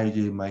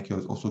IJ Michael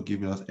is also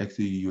giving us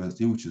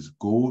XAUUSD, which is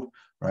gold,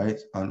 right?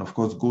 And of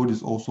course, gold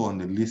is also on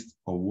the list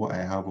of what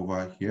I have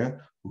over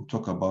here. We'll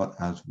talk about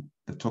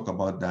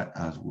that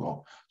as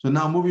well. So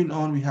now moving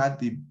on, we had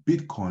the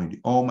Bitcoin, the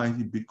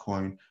almighty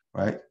Bitcoin,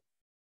 right?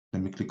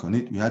 Let me click on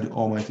it. We had the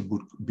almighty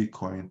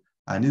Bitcoin,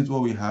 and this is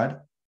what we had,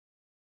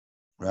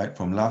 right,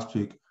 from last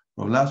week.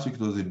 From last week,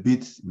 it was a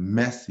bit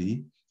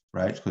messy,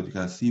 right? Because you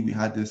can see we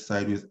had this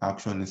sideways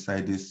action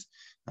inside this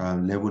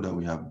level that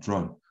we have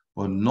drawn.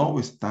 But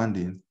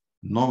notwithstanding,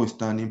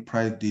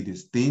 price did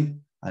its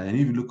thing. And then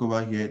if you look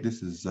over here,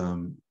 this is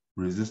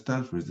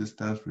resistance,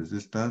 resistance,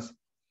 resistance,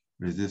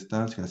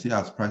 resistance. You can see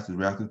as price is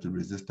reacting to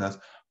resistance.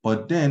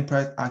 But then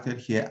price acted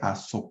here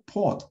as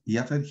support. He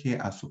acted here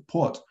as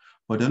support.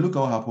 But then look at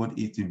what happened.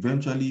 It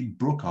eventually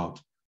broke out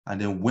and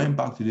then went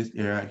back to this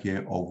area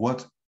here of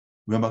what?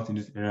 Went back to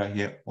this area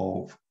here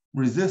of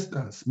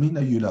resistance, meaning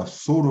that you'd have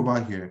sold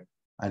over here.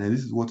 And then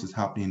this is what is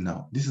happening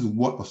now. This is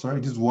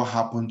what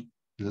happened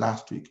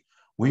last week.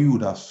 When you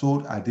would have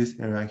sold at this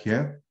area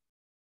here,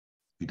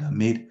 you'd have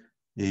made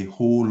a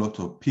whole lot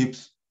of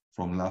pips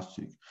from last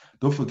week.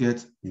 Don't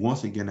forget,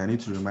 once again, I need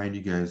to remind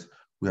you guys,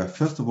 we are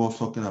first of all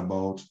talking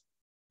about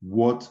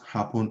what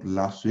happened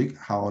last week,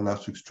 how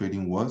last week's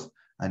trading was,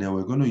 and then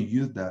we're going to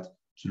use that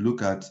to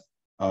look at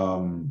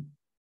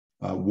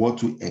what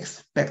to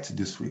expect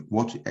this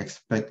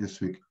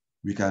week.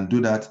 We can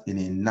do that in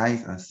a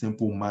nice and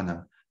simple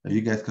manner. That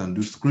you guys can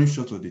do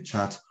screenshots of the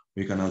chart.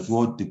 We can as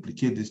well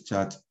duplicate this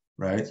chart,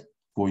 right,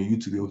 for you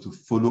to be able to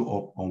follow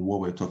up on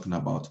what we're talking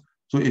about.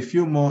 So a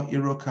few more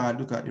arrow card.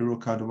 Look at arrow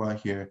card over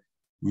here.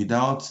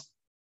 Without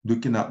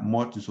looking at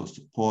much, this was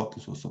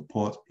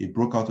support. It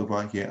broke out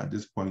over here at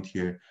this point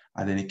here,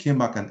 and then it came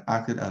back and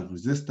acted as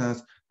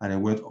resistance, and it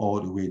went all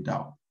the way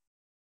down,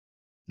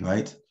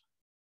 right?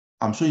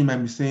 I'm sure you might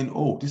be saying,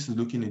 oh, this is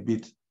looking a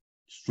bit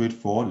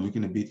straightforward,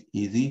 looking a bit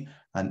easy.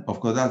 And of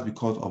course, that's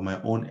because of my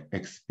own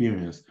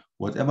experience.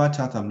 Whatever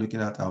chart I'm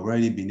looking at, I've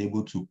already been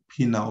able to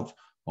pin out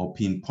or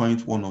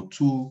pinpoint one or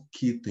two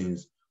key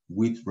things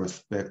with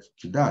respect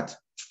to that.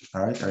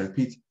 All right, I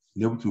repeat,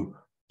 be able to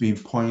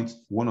pinpoint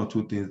one or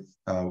two things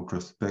with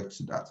respect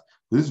to that.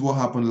 So this is what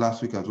happened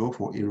last week as well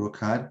for Aero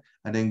card.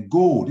 And then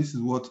gold, this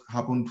is what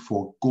happened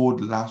for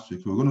gold last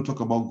week. We're going to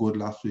talk about gold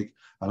last week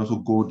and also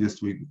gold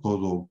this week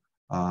because of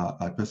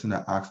a person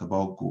that asked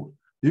about gold.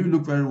 If you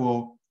look very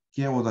well,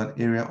 here was an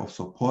area of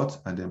support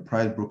and then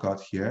price broke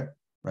out here,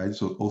 right?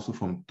 This was also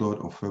from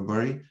 3rd of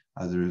February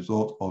as a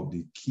result of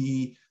the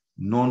key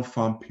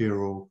non-farm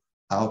payroll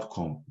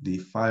outcome, the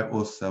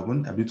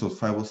 507, I believe it was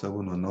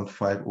 507 or not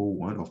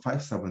 501 or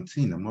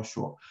 517, I'm not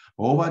sure.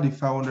 But over the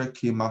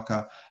 500K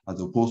marker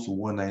as opposed to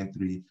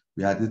 193,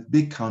 we had this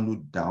big candle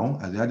down.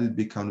 As we had this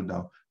big candle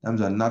down, that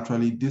means that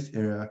naturally this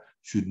area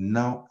should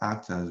now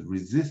act as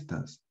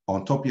resistance.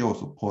 On top here was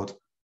support,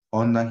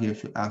 under here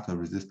should act as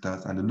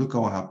resistance. And then look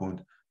at what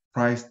happened.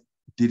 Price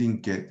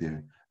didn't get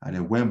there. And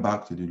it went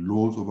back to the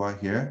lows over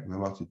here,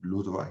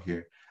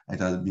 It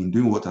has been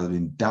doing what has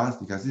been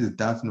dancing. You can see it's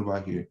dancing over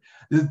here.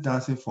 This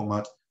dancing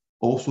format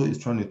also is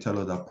trying to tell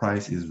us that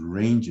price is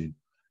ranging.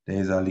 There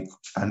is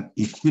an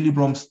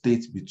equilibrium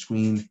state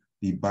between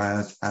the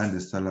buyers and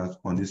the sellers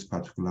on this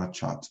particular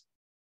chart,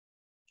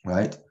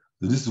 right?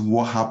 So this is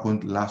what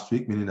happened last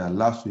week, meaning that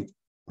last week,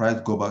 price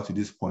got back to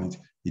this point.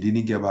 It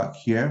didn't get back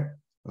here.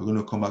 We're going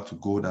to come back to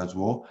gold as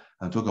well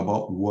and talk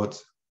about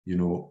what,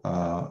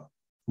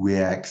 we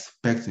are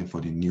expecting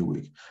for the new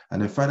week.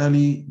 And then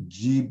finally,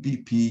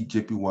 GBP,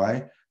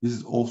 JPY. This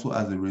is also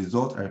as a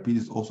result, I repeat,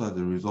 this is also as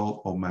a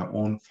result of my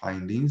own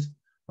findings,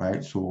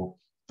 right? So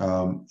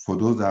for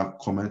those that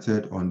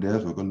commented on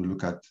theirs, we're going to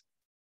look at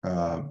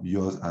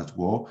yours as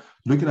well.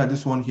 Looking at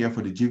this one here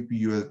for the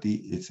GBP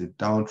USD, it's a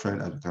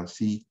downtrend, as you can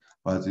see,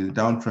 but it's a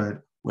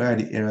downtrend. Where are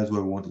the areas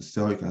where we want to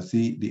sell? You can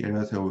see the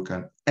areas where we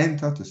can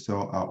enter to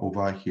sell are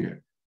over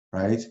here,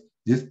 right?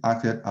 This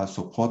acted as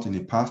support in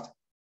the past,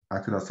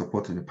 acted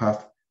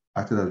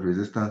as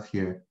resistance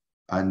here,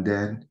 and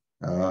then,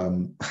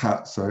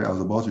 sorry, I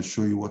was about to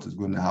show you what is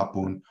going to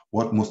happen,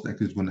 what most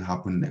likely is going to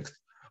happen next.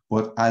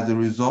 But as a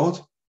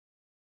result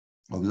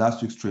of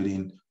last week's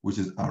trading, which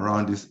is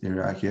around this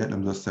area here, let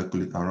me just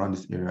circulate around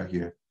this area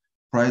here,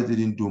 price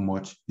didn't do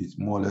much. It's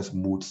more or less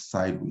moved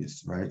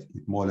sideways, right?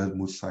 It more or less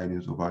moved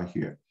sideways over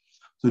here.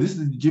 So this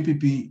is the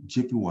GBP,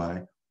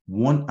 JPY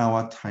 1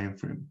 hour time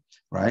frame,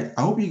 right?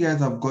 I hope you guys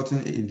have gotten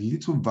a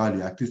little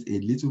value, at least a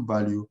little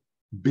value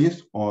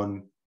based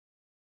on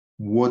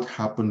what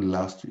happened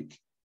last week.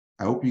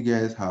 I hope you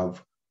guys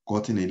have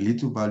gotten a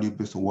little value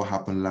based on what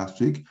happened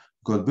last week,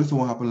 because based on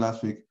what happened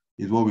last week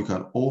is what we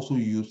can also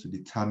use to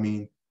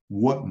determine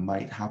what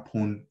might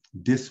happen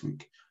this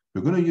week.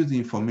 We're going to use the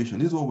information.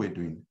 This is what we're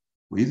doing.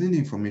 We're using the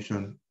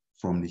information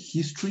from the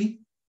history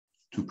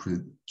to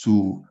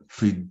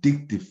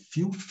predict the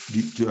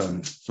future.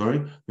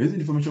 We're using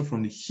information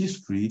from the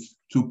history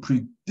to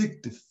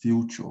predict the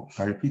future.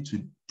 I repeat,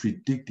 to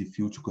predict the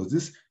future, because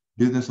this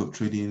business of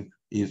trading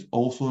is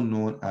also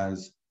known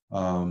as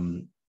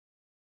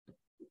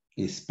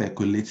a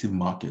speculative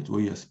market,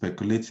 where you're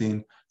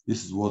speculating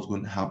this is what's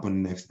going to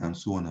happen next, and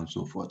so on and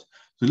so forth.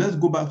 So let's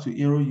go back to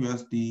Euro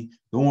USD.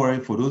 Don't worry,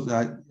 for those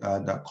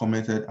that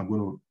commented, I'm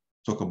going to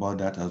talk about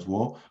that as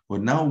well.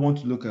 But now I want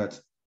to look at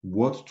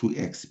what to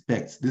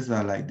expect. These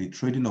are like the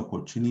trading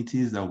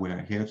opportunities that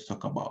we're here to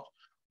talk about.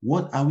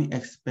 What are we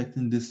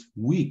expecting this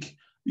week?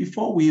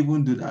 Before we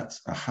even do that,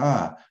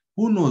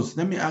 who knows?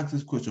 Let me ask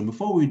this question.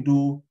 Before we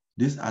do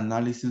this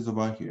analysis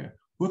over here,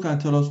 who can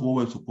tell us what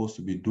we're supposed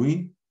to be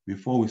doing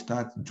before we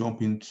start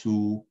jumping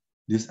to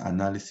this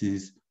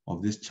analysis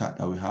of this chart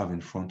that we have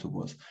in front of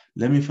us?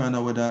 Let me find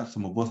out whether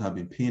some of us have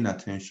been paying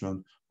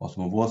attention or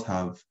some of us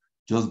have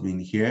just been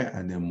here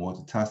and then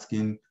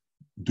multitasking,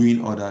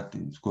 doing other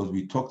things, because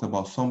we talked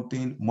about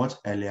something much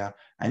earlier.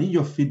 I need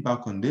your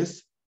feedback on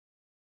this.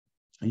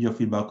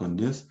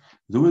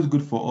 It's always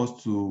good for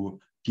us to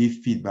give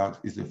feedback.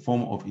 It's a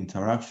form of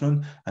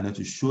interaction and then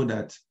to show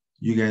that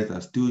you guys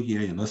are still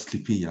here, you're not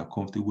sleeping, you're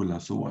comfortable,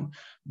 and so on.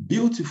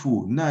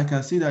 Beautiful. Now I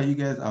can see that you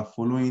guys are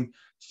following.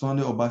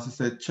 Sunday Obasi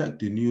said, check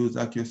the news.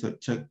 Zakio said,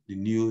 check the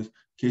news.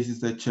 Casey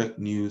said, check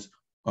news.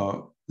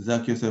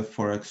 Zakio said,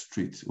 Forex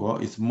Street. Well,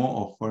 it's more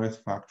of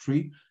Forex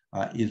Factory.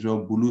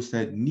 Israel Bulu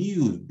said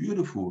news,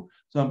 beautiful.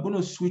 So I'm going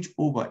to switch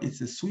over.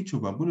 It's a switch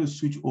over. I'm going to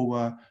switch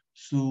over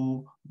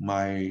to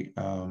my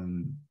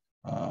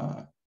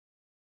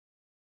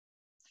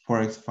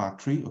Forex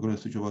Factory. We're going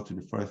to switch over to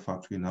the Forex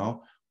Factory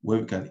now, where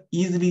we can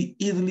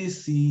easily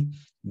see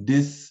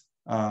this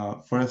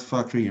Forex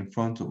Factory in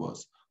front of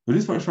us. So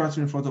this Forex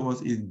Factory in front of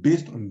us is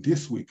based on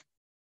this week.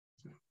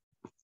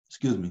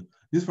 Excuse me.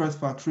 This Forex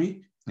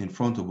Factory in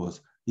front of us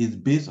is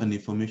based on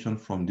information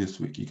from this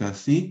week. You can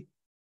see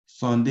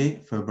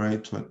Sunday, February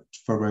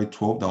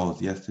 12th, that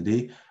was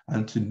yesterday,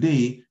 and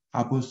today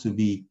happens to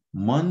be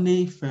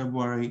Monday,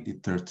 February the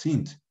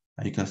 13th.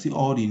 And you can see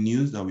all the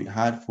news that we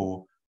had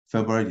for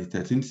February the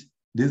 13th.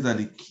 These are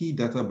the key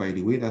data, by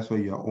the way. That's why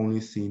you are only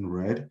seeing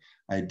red.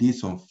 I did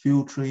some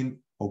filtering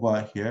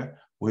over here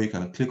where you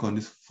can click on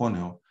this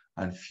funnel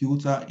and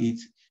filter it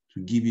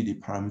to give you the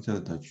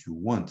parameters that you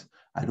want.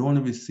 I don't want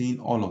to be seeing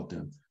all of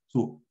them.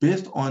 So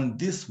based on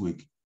this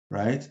week,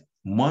 right,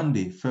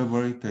 Monday,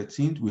 February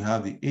 13th, we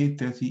have the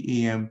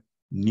 8:30 a.m.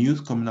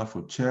 news coming out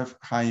for CHEF,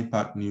 high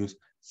impact news,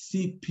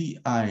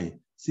 CPI.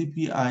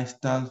 CPI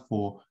stands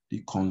for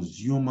the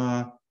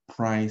Consumer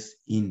Price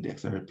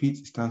Index. I repeat,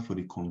 it stands for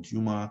the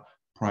Consumer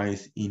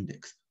Price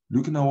Index.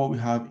 Looking at what we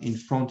have in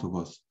front of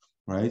us,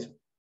 right,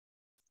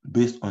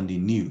 based on the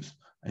news.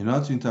 In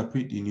order to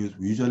interpret the news,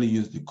 we usually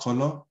use the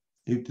color.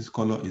 If this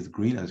color is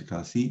green, as you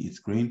can see, it's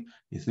green.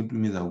 It simply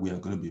means that we are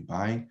going to be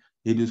buying.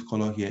 If this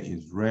color here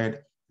is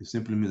red, it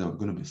simply means that we're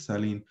going to be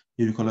selling.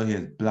 If the color here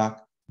is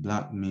black,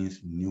 black means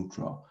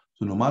neutral.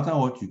 So no matter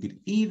what, you could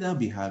either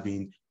be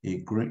having a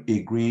green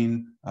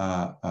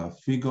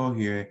figure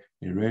here,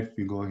 a red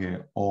figure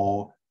here,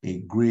 or a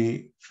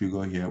gray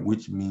figure here,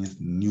 which means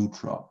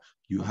neutral.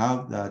 You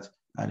have that,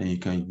 and then you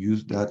can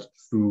use that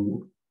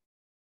through,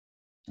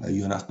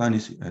 you understand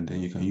this, and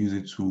then you can use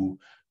it to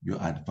your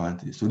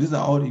advantage. So these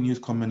are all the news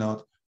coming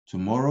out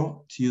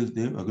tomorrow,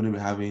 Tuesday. We're going to be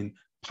having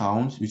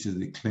pounds, which is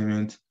the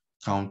claimant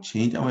count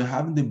change, and we're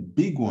having the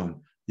big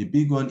one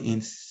in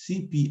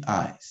CPI.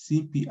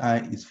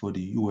 CPI is for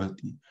the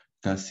USD. You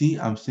can see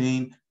I'm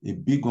saying a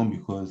big one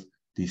because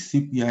the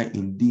CPI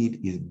indeed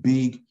is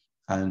big,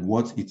 and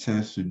what it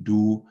tends to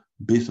do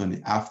based on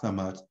the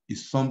aftermath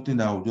is something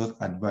that I would just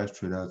advise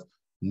traders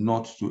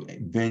not to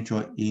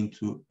venture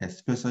into,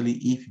 especially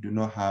if you do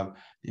not have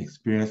the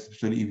experience,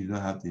 especially if you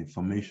don't have the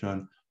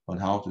information on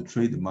how to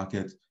trade the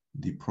market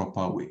the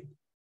proper way,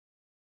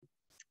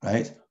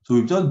 right? So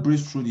we've just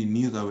breezed through the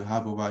news that we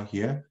have over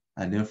here,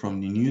 and then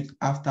from the news,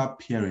 after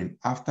pairing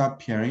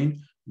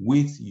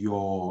with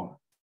your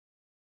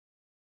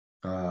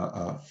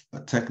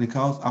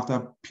technicals,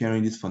 after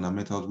pairing these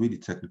fundamentals with the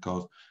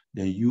technicals,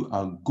 then you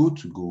are good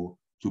to go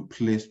to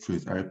place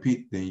trades. I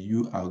repeat, then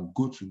you are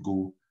good to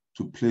go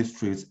to place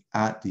trades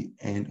at the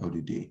end of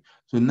the day.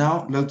 So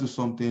now let's do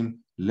something.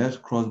 Let's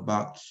cross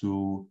back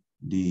to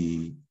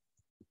the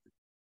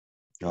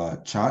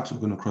chart. We're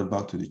going to cross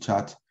back to the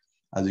chart.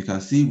 As you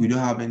can see, we don't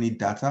have any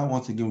data.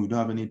 Once again, we don't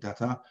have any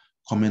data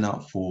coming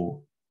out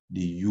for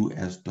the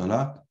US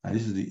dollar. And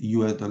this is the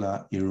US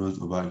dollar euros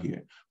over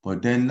here.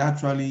 But then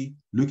naturally,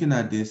 looking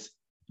at this,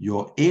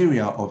 your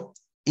area of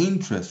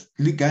interest,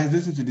 guys,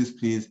 listen to this,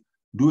 please.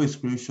 Do a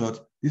screenshot.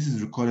 This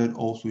is recorded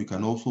also. You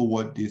can also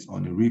watch this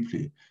on the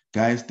replay.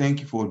 Guys, thank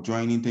you for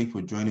joining. Thank you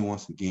for joining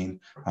once again.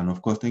 And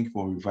of course, thank you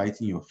for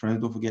inviting your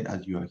friends. Don't forget,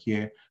 as you are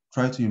here,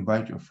 try to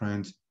invite your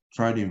friends.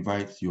 Try to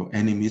invite your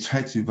enemies.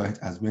 Try to invite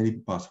as many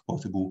people as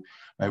possible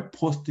by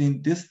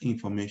posting this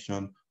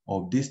information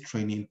of this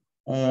training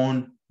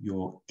on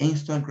your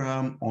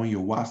Instagram, on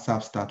your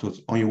WhatsApp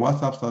status. On your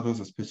WhatsApp status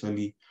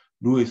especially,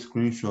 do a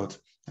screenshot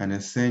and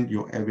then send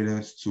your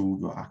evidence to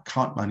your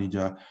account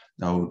manager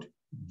that would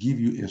give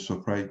you a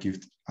surprise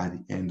gift at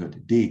the end of the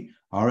day.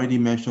 I already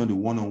mentioned the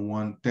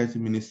one-on-one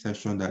 30-minute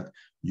session that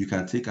you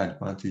can take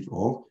advantage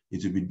of.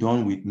 It will be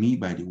done with me,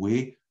 by the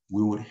way.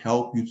 We would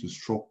help you to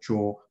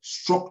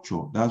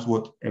structure. That's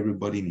what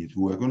everybody needs.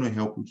 We're going to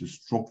help you to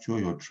structure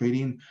your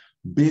trading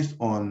based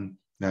on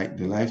like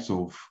the likes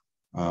of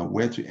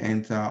where to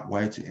enter,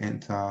 why to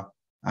enter,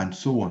 and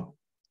so on.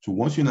 So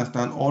once you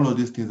understand all of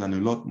these things and a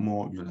lot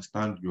more, you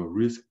understand your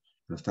risk,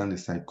 you understand the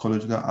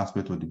psychological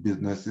aspect of the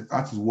business.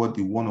 That is what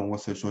the one-on-one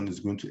session is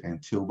going to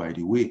entail, by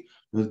the way.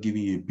 Just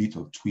giving you a bit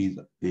of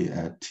teaser.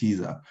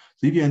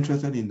 So if you're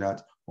interested in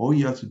that, all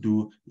you have to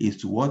do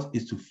is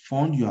to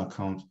fund your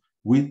account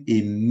with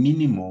a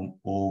minimum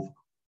of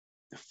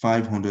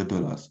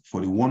 $500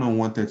 for the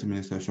one-on-one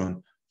 30-minute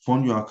session.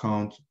 Fund your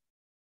account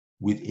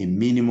with a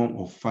minimum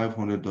of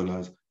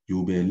 $500. You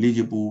will be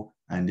eligible,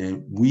 and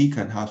then we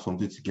can have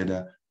something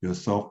together,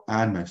 yourself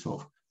and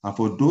myself. And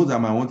for those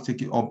that might want to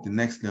take it up the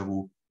next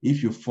level,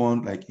 if you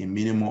fund like a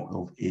minimum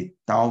of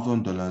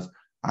 $1,000,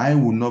 I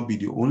will not be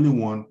the only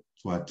one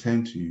to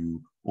attend to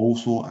you.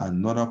 Also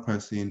another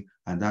person,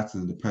 and that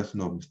is the person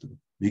of Mr.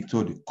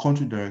 Victor, the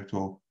country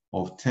director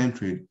of 10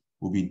 Trade,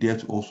 will be there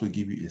to also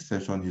give you a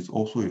session. He's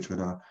also a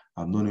trader.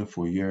 I've known him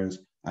for years,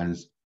 and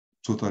it's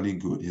totally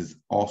good. He's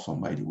awesome,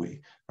 by the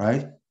way,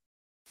 right?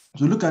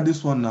 So look at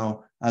this one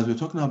now, as we're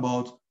talking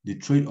about the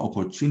trade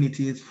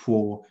opportunities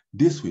for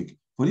this week.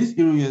 For this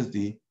Euro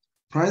USD,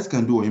 price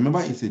can do,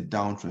 remember it's a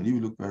downtrend. If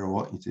you look very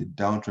well, it's a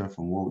downtrend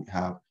from what we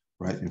have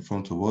right in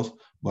front of us.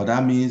 But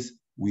that means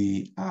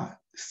we are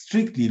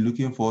strictly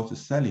looking forward to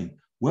selling.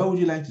 Where would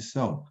you like to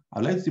sell?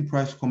 I'd like to see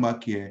price come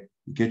back here,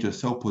 you get your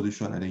sell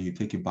position, and then you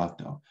take it back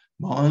down.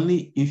 My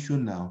only issue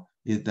now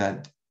is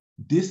that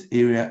this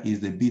area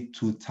is a bit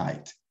too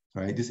tight,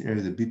 right? This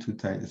area is a bit too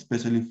tight,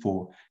 especially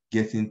for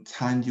getting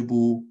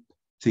tangible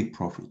take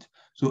profit.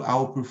 So I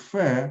would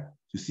prefer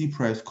to see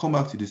price come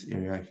back to this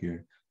area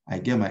here. I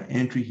get my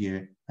entry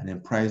here, and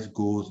then price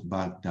goes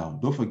back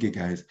down. Don't forget,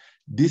 guys,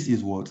 this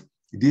is what,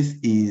 this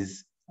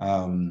is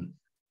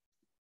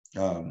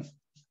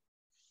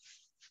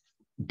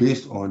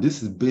based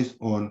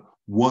on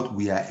what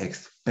we are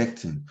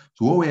expecting.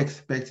 So what we're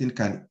expecting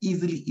can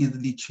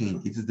easily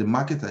change. It is the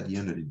market at the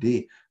end of the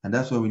day, and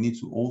that's why we need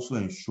to also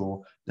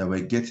ensure that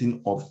we're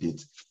getting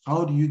updates.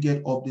 How do you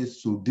get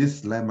updates to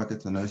this live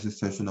market analysis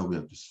session that we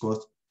have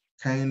discussed?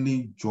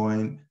 Kindly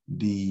join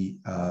the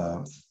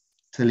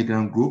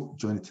Telegram group.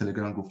 Join the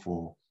Telegram group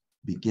for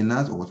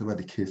beginners or whatever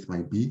the case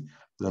might be,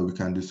 so that we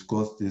can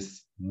discuss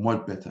this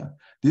much better.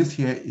 This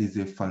here is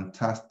a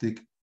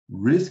fantastic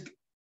risk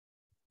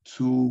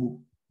to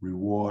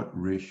reward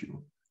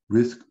ratio,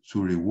 risk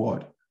to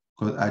reward,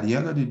 because at the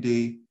end of the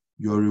day,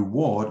 your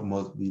reward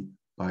must be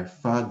by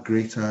far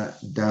greater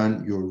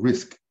than your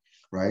risk,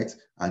 right?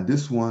 And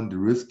this one, the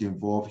risk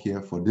involved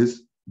here for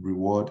this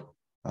reward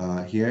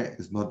here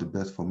is not the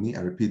best for me.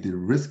 I repeat, the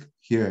risk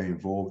here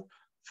involved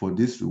for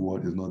this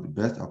reward is not the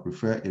best. I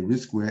prefer a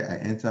risk where I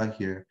enter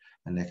here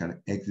and I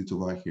can exit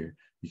over here.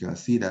 You can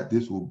see that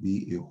this will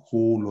be a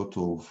whole lot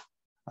of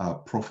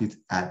profit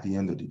at the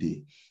end of the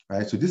day,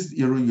 right? So this is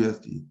Euro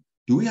USD.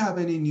 Do we have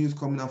any news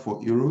coming up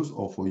for Euros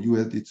or for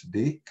USD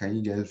today? Can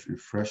you guys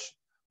refresh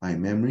my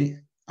memory?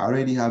 I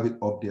already have it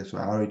up there, so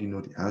I already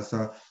know the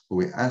answer, but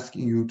we're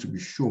asking you to be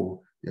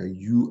sure that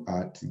you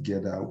are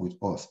together with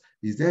us.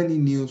 Is there any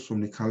news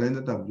from the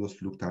calendar that we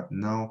just looked at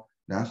now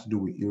that has to do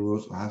with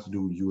Euros or has to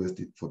do with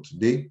USD for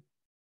today?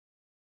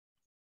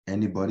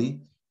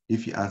 Anybody?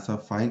 If you answer,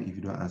 fine. If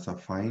you don't answer,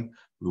 fine.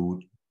 We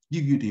would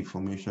give you the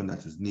information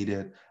that is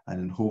needed, and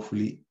then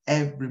hopefully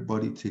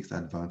everybody takes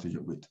advantage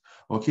of it.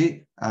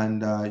 Okay,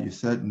 and you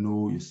said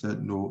no,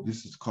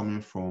 This is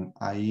coming from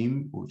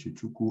Aim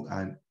Ochichuku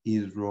and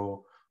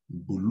Israel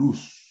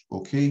Bulus.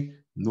 Okay,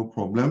 no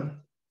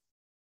problem.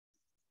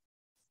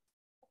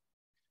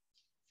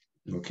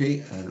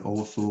 Okay, and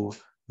also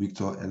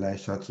Victor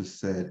Elisha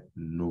said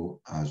no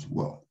as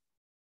well.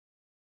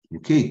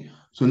 Okay,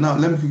 so now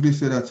let me quickly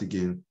say that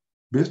again.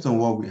 Based on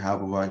what we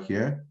have over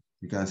here,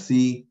 you can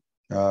see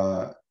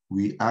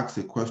we asked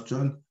a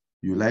question.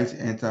 You like to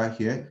enter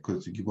here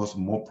because to give us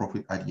more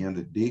profit at the end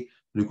of the day.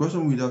 The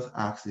question we just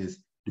asked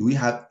is, do we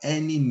have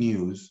any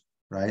news,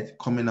 right,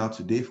 coming out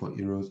today for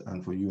Euros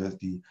and for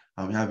USD?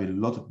 And we have a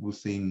lot of people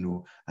saying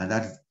no, and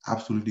that is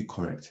absolutely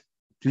correct.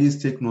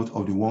 Please take note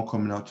of the one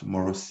coming out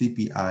tomorrow,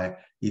 CPI.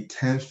 It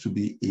tends to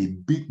be a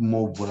bit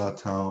more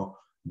volatile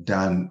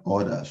than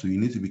others. So you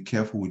need to be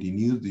careful with the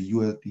news, the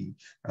USD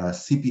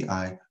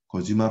CPI,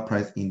 Consumer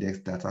Price Index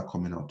data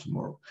coming out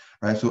tomorrow.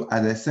 Right. So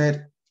as I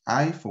said,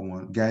 for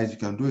one, guys, you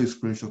can do a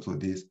screenshot of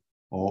this,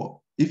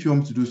 or if you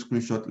want me to do a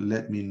screenshot,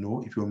 let me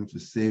know. If you want me to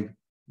save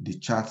the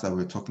charts that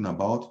we're talking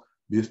about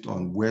based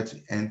on where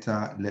to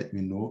enter, let me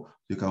know.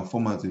 You can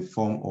form as a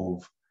form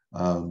of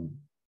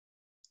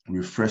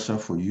refresher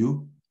for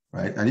you,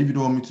 right? And if you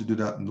don't want me to do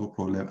that, no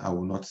problem. I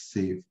will not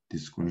save the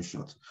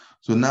screenshot.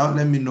 So now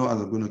let me know as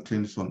I'm going to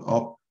clean this one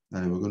up,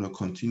 and we're going to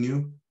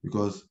continue,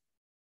 because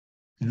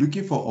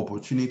looking for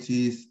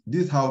opportunities,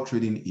 this is how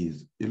trading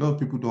is. A lot of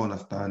people don't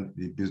understand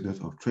the business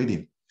of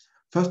trading.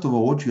 First of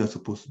all, what you are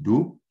supposed to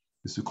do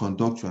is to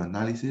conduct your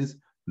analysis,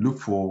 look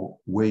for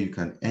where you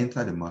can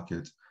enter the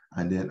market,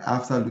 and then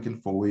after looking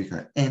for where you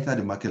can enter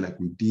the market, like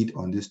we did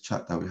on this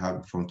chart that we have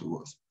in front of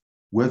us,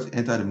 where to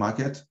enter the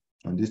market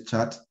on this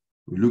chart,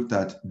 we looked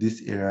at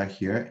this area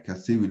here. You can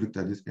see we looked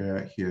at this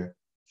area here.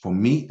 For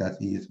me,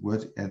 that is where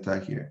to enter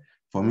here.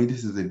 For me,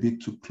 this is a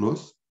bit too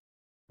close,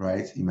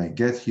 right? You might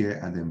get here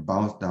and then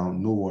bounce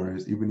down, no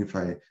worries, even if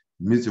I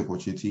miss the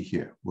opportunity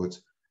here. But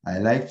I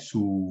like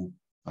to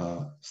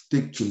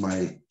stick to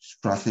my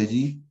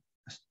strategy,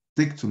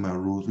 stick to my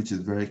rules, which is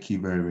very key,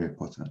 very, very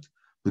important.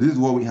 But this is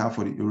what we have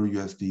for the Euro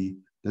USD.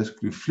 Let's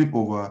quickly flip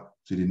over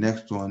to the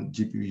next one,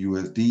 GBP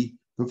USD.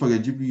 Don't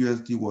forget GBP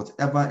USD,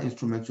 whatever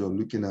instrument you're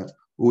looking at,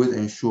 always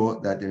ensure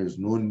that there is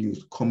no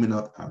news coming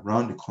out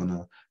around the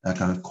corner that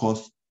can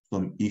cause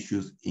some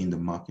issues in the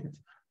market.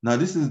 Now,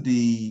 this is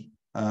the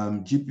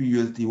GBP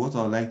USD. What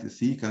I'd like to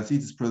see, you can see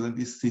it is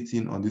presently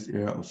sitting on this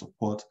area of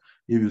support.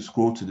 If you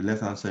scroll to the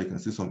left-hand side, you can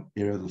see some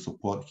areas of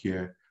support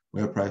here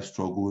where price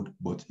struggled,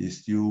 but it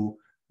still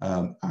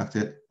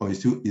it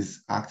still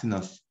is acting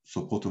as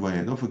support over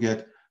here. Don't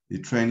forget, the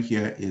trend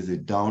here is a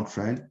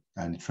downtrend,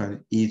 and the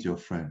trend is your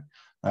friend,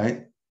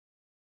 right?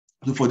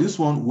 So for this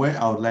one, where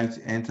I would like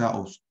to enter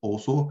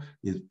also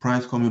is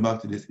price coming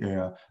back to this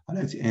area. I'd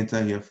like to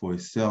enter here for a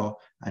sell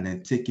and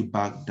then take it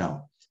back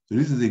down. So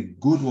this is a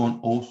good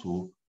one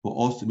also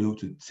for us to be able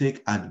to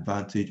take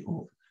advantage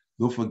of.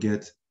 Don't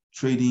forget,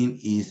 trading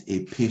is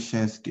a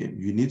patience game.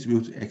 You need to be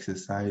able to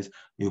exercise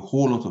a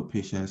whole lot of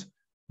patience.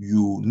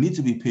 You need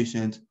to be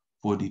patient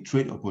for the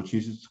trade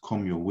opportunities to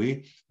come your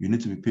way. You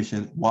need to be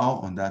patient while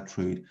on that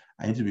trade.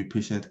 I need to be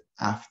patient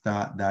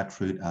after that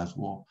trade as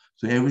well.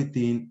 So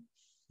everything,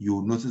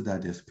 you'll notice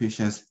that there's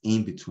patience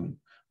in between,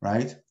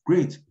 right?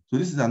 Great. So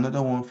this is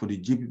another one for the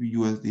GBP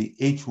USD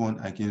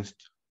H1 against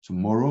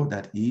tomorrow.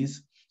 That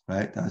is,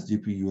 right? That's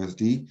GBP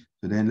USD.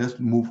 So then let's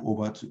move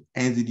over to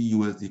NZD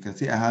USD. You can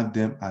see I have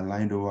them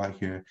aligned over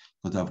here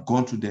because I've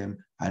gone through them,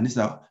 and these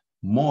are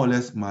more or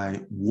less my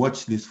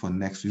watch list for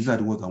next week. These are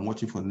the ones I'm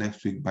watching for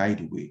next week, by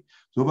the way.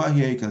 So over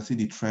here, you can see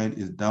the trend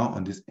is down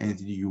on this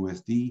NZD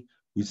USD,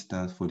 which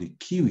stands for the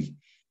Kiwi.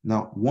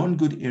 Now, one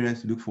good area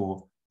to look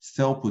for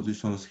sell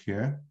positions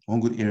here,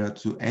 one good area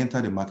to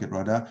enter the market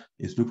rather,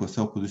 is look for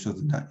sell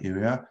positions in that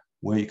area,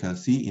 where you can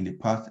see in the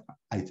past,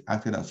 it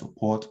acted as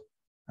support,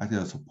 and then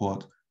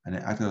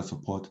acted as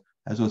support.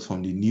 That was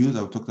from the news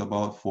I talked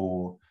about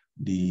for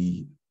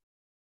the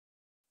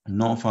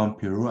non-farm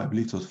payroll. I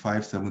believe it was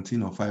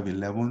 517 or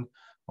 511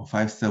 or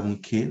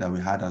 57K that we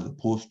had, as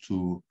opposed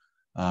to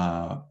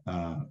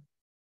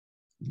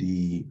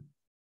the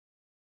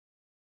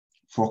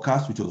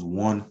forecast, which was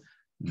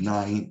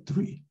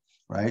 193,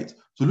 right?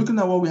 So looking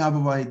at what we have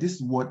over here, this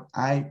is what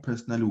I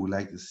personally would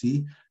like to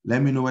see.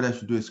 Let me know whether I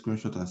should do a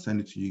screenshot and send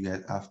it to you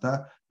guys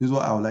after. This is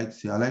what I would like to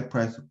see. I like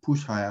price to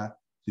push higher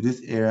to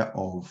this area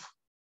of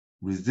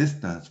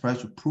resistance.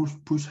 Price to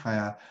push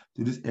higher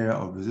to this area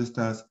of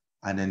resistance,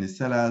 and then the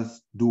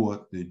sellers do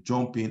what? They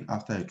jump in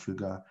after a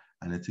trigger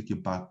and they take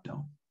it back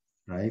down,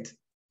 right?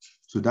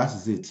 So that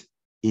is it.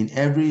 In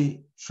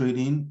every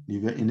trading,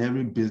 in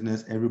every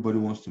business, everybody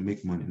wants to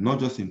make money,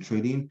 not just in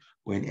trading,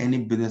 but in any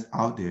business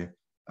out there.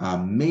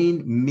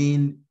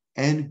 Main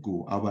end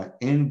goal, our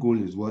end goal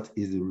is what?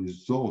 Is the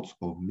result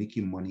of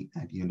making money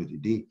at the end of the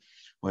day.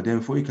 But then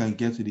before you can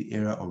get to the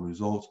area of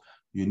results,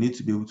 you need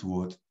to be able to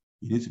what?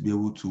 You need to be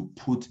able to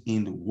put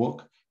in the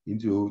work. You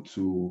need to be able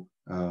to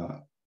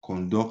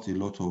conduct a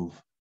lot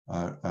of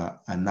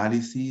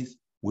analysis,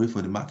 wait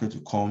for the market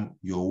to come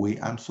your way,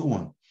 and so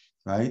on,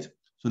 right?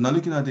 So now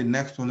looking at the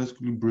next one, let's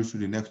quickly brush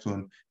through the next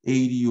one,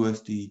 AUD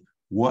USD.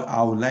 What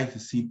I would like to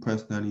see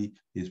personally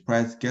is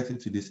price getting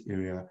to this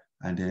area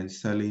and then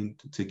selling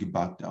to take it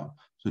back down.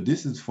 So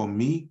this is for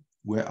me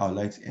where I would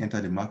like to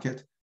enter the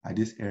market at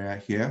this area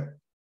here,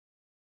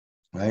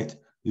 right?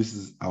 This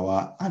is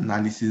our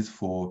analysis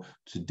for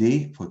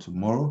today, for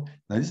tomorrow.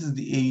 Now this is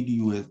the AUD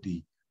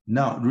USD.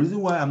 Now, the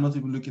reason why I'm not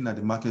even looking at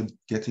the market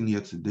getting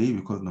here today,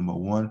 because number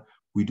one,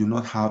 we do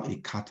not have a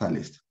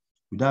catalyst.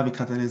 We don't have a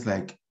catalyst,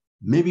 like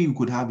maybe we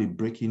could have a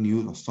breaking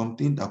news or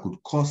something that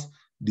could cause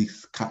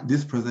this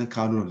present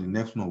candle or the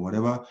next one or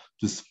whatever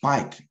to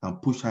spike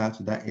and push higher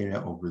to that area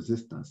of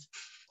resistance,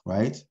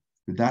 right?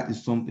 So that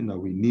is something that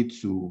we need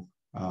to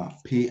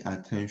pay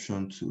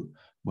attention to.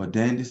 But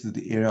then this is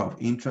the area of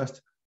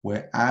interest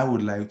where I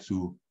would like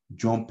to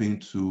jump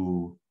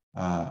into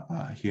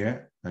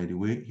here. By the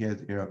way,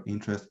 here's the area of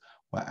interest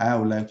where I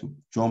would like to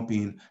jump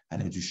in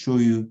and then to show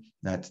you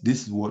that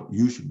this is what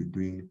you should be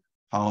doing,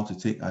 how to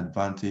take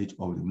advantage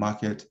of the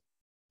market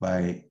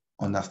by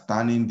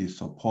understanding the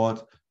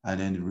support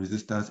and then the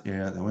resistance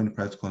areas. And when the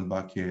price comes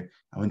back here,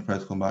 and when the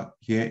price comes back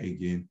here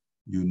again,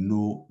 you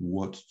know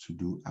what to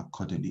do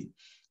accordingly.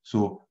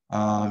 So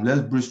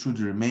let's breeze through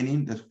the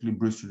remaining. Let's quickly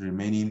breeze through the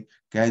remaining.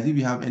 Guys, if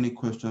you have any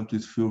questions,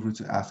 please feel free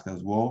to ask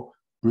as well.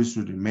 Breeze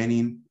through the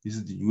remaining. This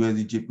is the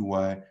USD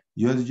JPY.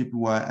 USD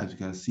JPY, as you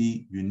can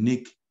see,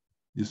 unique.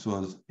 This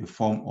was a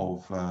form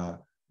of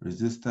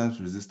resistance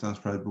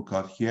price broke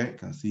out here. You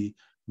can see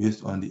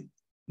based on the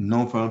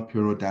non-farm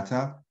payroll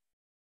data.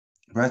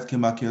 Price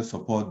came back here,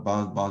 support,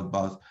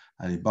 bounce,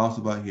 and it bounced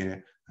over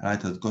here, and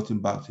it has gotten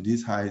back to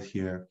these highs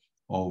here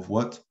of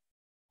what?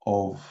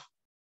 Of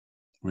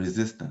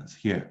resistance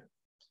here,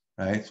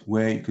 right?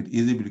 Where you could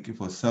easily be looking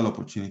for sell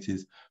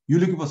opportunities. You're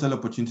looking for sell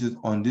opportunities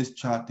on this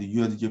chart, the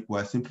USD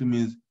JPY, simply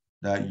means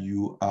that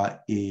you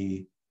are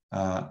a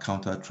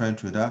counter trend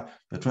trader.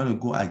 You're trying to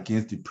go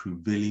against the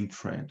prevailing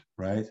trend,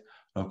 right?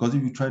 Because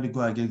if you try to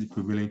go against the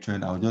prevailing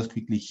trend, I'll just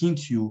quickly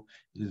hint you,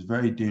 it is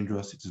very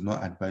dangerous. It is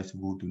not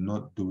advisable. Do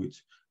not do it,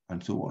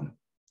 and so on,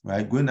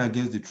 right? Going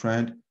against the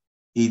trend,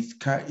 it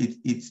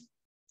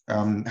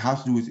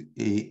has to do with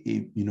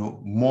a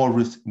more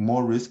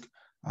risk,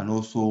 and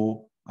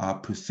also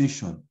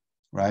precision,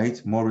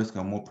 right? More risk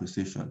and more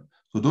precision.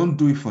 So don't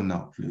do it for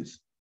now, please.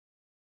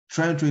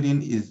 Trend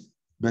trading is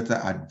better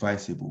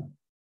advisable,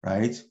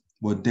 right?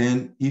 But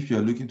then if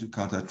you're looking to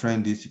counter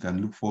trend this, you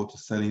can look forward to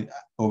selling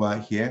over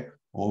here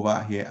or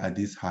over here at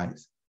these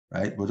highs,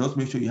 right? But just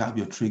make sure you have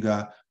your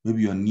trigger,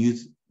 maybe your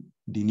news,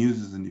 the news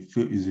is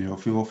in your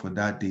favor for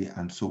that day,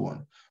 and so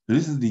on. So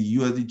this is the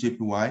USD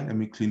JPY. Let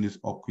me clean this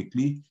up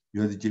quickly.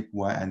 USD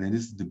JPY, and then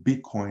this is the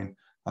Bitcoin.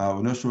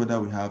 We're not sure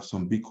that we have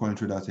some Bitcoin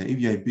traders here. If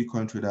you're a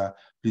Bitcoin trader,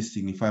 please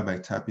signify by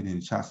typing in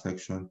the chat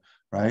section,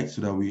 right?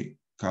 So that we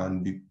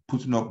can be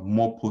putting up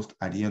more posts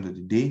at the end of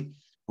the day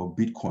for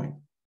Bitcoin,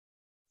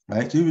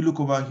 right? So if you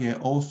look over here,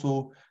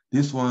 also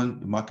This one,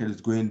 the market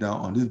is going down.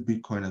 On this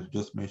Bitcoin, as we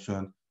just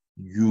mentioned,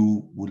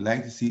 you would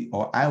like to see,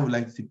 or I would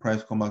like to see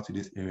price come back to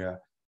this area,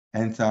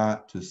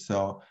 enter to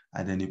sell,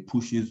 and then it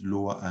pushes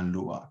lower and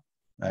lower,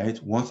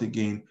 right? Once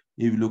again,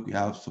 if you look, we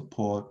have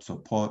support,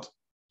 support,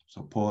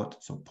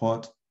 support,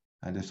 support,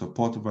 and the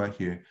support over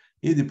here.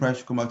 If the price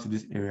should come back to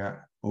this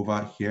area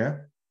over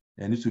here,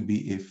 then this would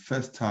be a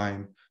first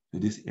time to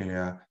this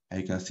area.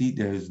 And you can see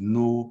there is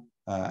no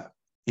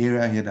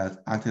area here that's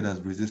acted as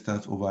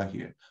resistance over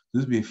here.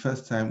 This will be a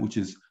first time, which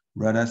is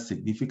rather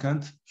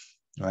significant,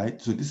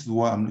 right? So this is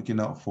what I'm looking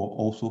out for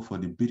also for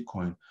the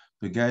Bitcoin.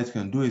 So guys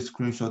can do a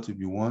screenshot if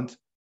you want.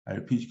 I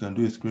repeat, you can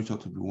do a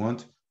screenshot if you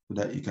want so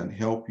that it can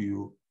help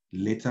you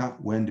later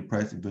when the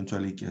price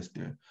eventually gets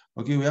there.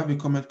 Okay, we have a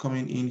comment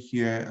coming in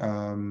here.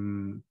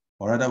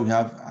 Or rather we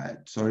have,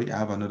 sorry, I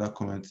have another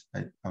comment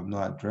I have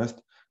not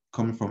addressed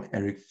coming from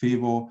Eric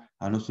Favor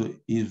and also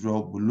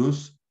Israel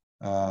Bulus.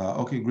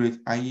 Okay,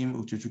 great. Ayim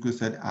Uchechuku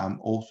said, I'm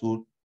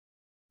also,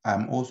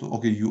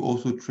 okay, you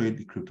also trade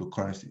the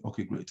cryptocurrency.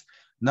 Okay, great.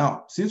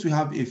 Now, since we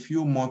have a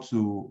few more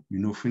to,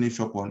 finish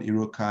up on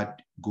EuroCAD,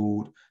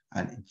 gold,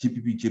 and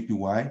GBP,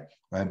 JPY,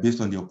 right,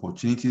 based on the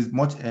opportunities.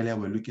 Much earlier,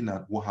 we're looking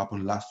at what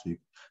happened last week,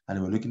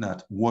 and we're looking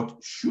at what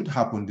should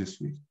happen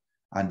this week.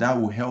 And that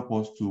will help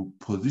us to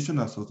position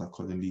ourselves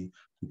accordingly,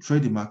 to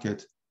trade the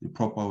market the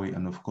proper way,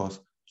 and of course,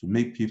 to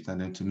make pips and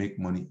then to make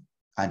money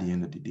at the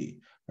end of the day,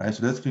 right?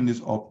 So let's clean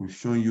this up. We've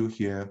shown you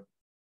here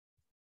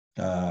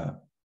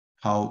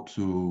how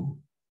to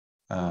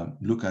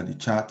look at the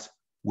chart,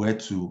 where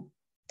to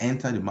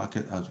enter the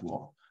market as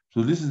well.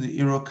 So this is the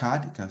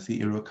EuroCAD. You can see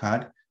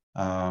EuroCAD.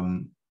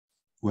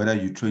 Whether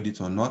you trade it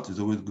or not is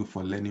always good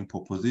for learning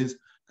purposes.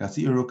 You can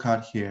see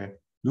EuroCAD here.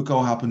 Look at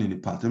what happened in the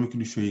past. Let me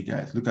quickly show you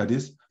guys. Look at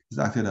this. This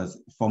acted as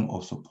a form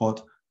of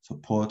support.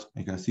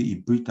 You can see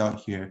it breathed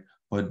out here.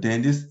 But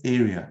then this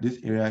area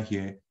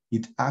here,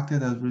 it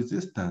acted as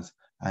resistance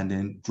and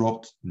then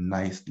dropped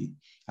nicely.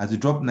 As it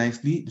dropped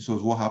nicely, this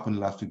was what happened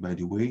last week, by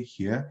the way,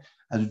 here.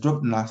 As it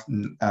dropped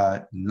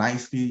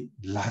nicely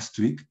last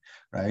week,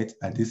 right,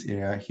 at this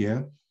area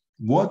here,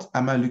 what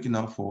am I looking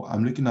out for?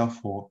 I'm looking out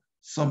for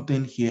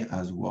something here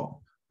as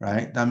well,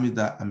 right? That means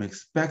that I'm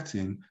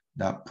expecting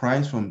that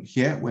price from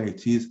here where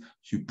it is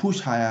should push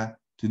higher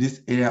to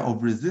this area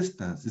of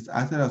resistance. It's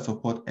acted as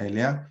support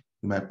earlier.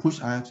 We might push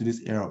higher to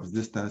this area of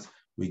resistance.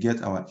 We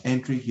get our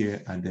entry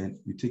here, and then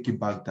we take it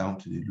back down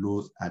to the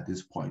lows at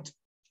this point,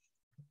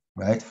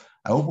 right?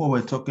 I hope what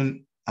we're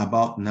talking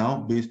about now,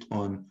 based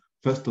on,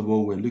 first of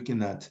all, we're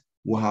looking at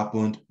what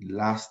happened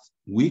last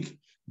week.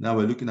 Now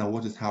we're looking at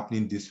what is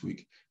happening this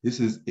week. This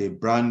is a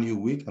brand new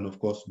week, and of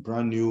course,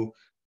 brand new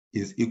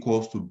is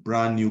equals to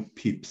brand new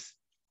pips,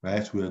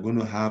 right? We are going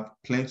to have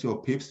plenty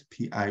of pips,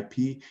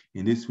 PIP,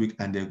 in this week,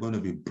 and they're going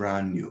to be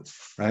brand new,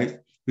 right?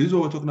 This is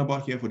what we're talking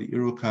about here for the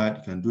EuroCAD.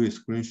 You can do a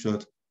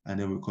screenshot, and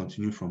then we'll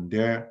continue from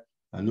there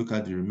and look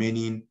at the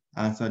remaining,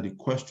 answer the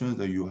questions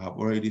that you have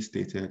already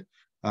stated.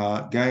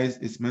 Guys,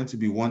 it's meant to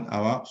be 1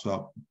 hour,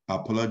 so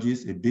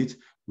apologies a bit.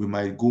 We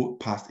might go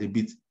past a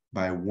bit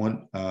by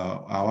 1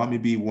 hour,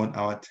 maybe 1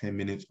 hour, 10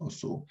 minutes or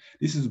so.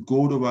 This is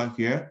gold over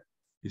here.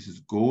 This is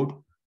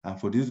gold. And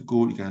for this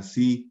gold, you can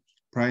see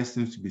price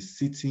seems to be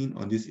sitting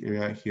on this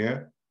area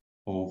here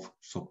of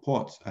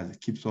support as it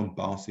keeps on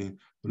bouncing.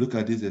 But look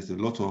at this, there's a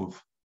lot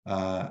of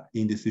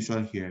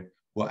indecision here.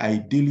 Well,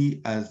 ideally,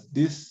 as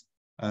this,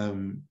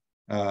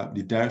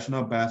 the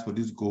directional bias for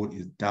this gold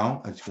is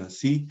down, as you can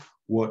see,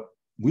 what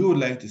we would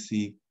like to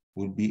see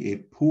would be a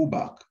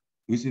pullback,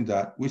 which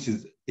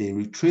is a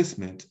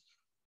retracement,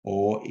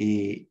 or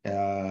a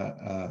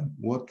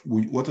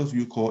what else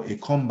you call a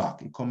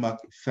comeback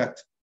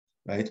effect,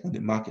 right, on the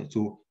market.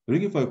 So we're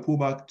looking for a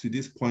pullback to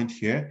this point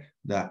here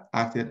that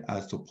acted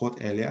as support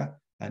earlier,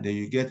 and then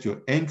you get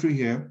your entry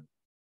here,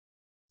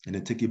 and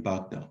then take it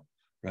back down,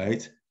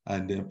 right?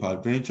 And then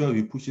peradventure, if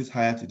it pushes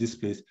higher to this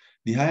place,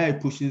 the higher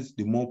it pushes,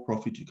 the more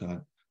profit you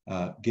can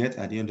get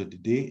at the end of the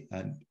day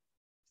and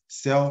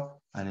sell,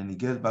 and then it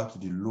gets back to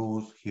the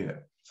lows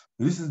here.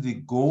 This is the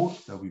gold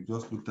that we've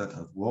just looked at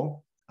as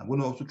well. I'm going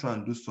to also try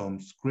and do some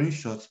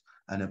screenshots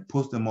and then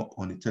post them up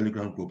on the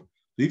Telegram group.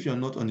 So if you're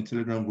not on the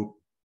Telegram group,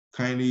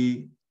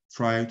 kindly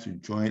try to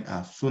join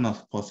as soon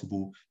as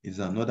possible. It's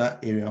another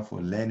area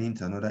for learning.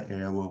 It's another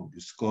area where we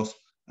discuss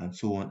and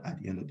so on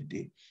at the end of the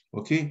day.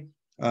 Okay,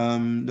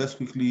 let's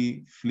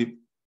quickly flip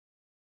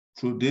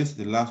through this.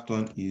 The last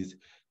one is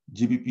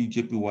GBP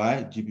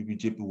JPY. GBP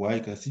JPY.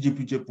 You can see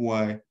GBP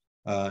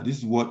JPY. This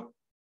is what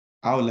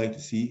I would like to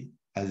see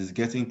as it's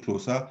getting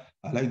closer.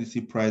 I'd like to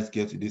see price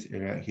get to this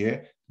area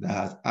here that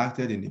has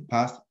acted in the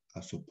past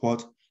as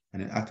support,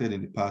 and it acted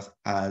in the past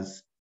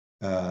as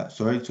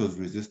it was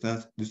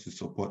resistance. This is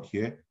support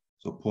here.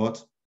 Support.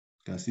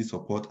 You can see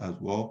support as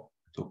well.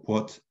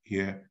 Support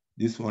here.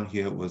 This one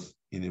here was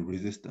in a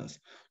resistance.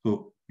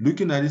 So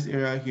looking at this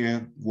area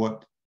here,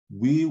 what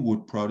we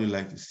would probably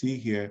like to see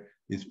here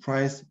is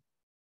price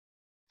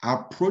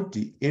approach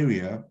the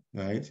area,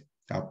 right?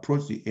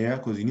 Approach the area,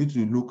 because you need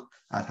to look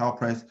at how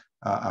price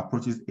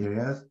approaches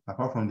areas.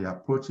 Apart from the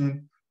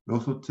approaching, You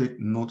also take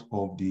note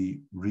of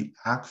the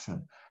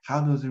reaction.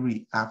 How does it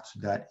react to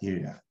that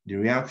area? The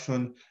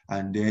reaction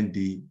and then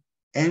the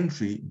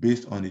entry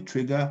based on the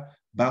trigger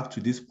back to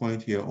this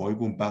point here, or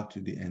even back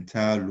to the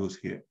entire lows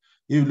here.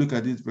 If you look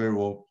at this very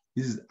well,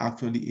 this is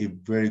actually a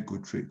very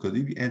good trade, because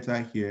if you enter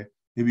here,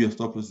 maybe your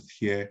stop loss is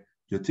here,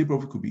 your take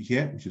profit could be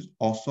here, which is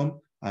awesome,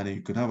 and then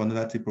you could have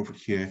another take profit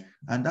here.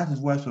 And that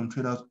is why some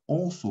traders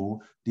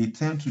also, they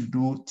tend to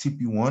do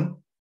TP1,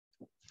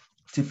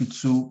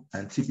 TP2,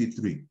 and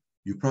TP3.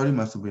 You probably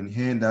must have been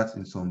hearing that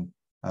in some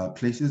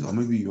places, or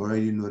maybe you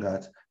already know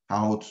that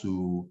how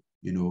to,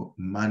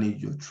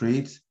 manage your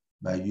trades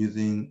by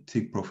using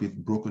take profit,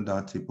 broken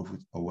down take profit,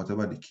 or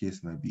whatever the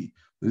case might be.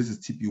 So this is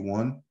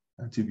TP1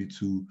 and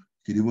TP2. You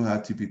could even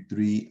have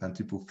TP3 and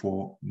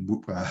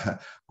TP4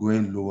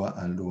 going lower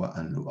and lower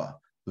and lower.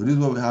 So this is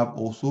what we have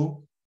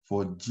also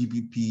for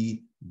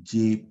GBP,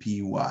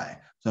 JPY.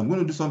 So I'm going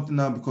to do something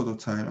now because of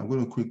time. I'm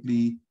going to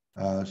quickly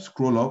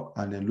scroll up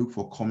and then look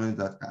for comments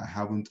that I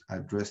haven't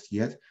addressed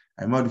yet.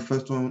 I remember the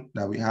first one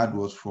that we had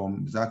was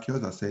from Zacchaeus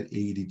that said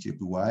AED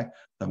JPY.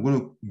 So I'm going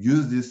to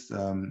use this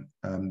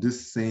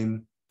this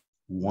same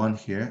one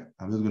here.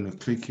 I'm just going to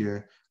click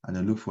here and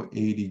then look for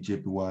AED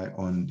JPY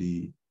on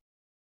the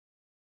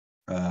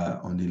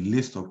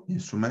list of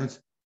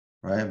instruments.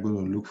 Right, I'm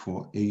going to look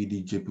for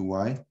AED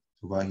JPY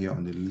over here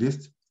on the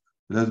list.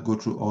 So let's go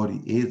through all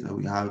the A's that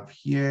we have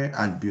here,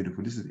 and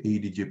beautiful. This is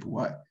AED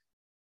JPY.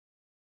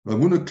 I'm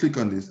going to click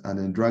on this and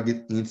then drag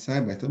it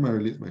inside. By the time I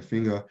release my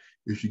finger,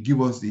 it should give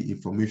us the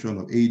information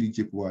of AED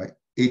JPY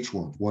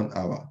H1, 1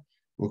 hour.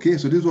 Okay,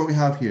 so this is what we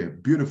have here.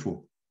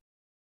 Beautiful.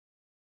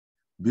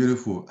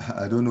 Beautiful.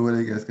 I don't know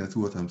whether you guys can see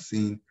what I'm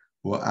seeing,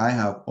 but I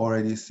have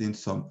already seen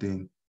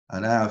something,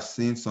 and I have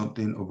seen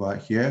something over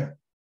here.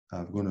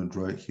 I'm going to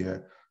draw it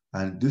here,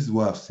 and this is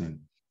what I've seen.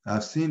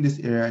 I've seen this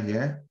area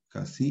here. You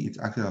can see it's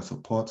acting as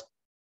support.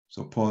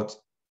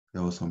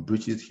 There was some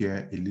breaches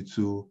here, a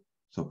little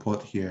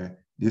support here.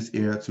 This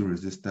area to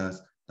resistance.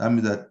 That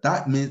means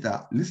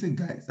that listen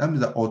guys, that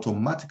means that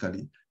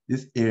automatically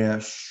this area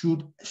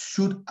should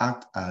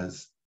act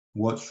as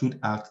what? Should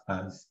act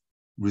as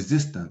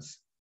resistance,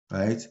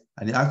 right?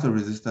 And the act of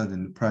resistance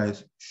in the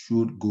price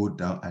should go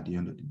down at the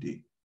end of the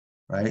day,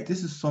 right?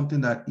 This is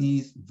something that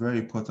is very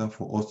important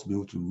for us to be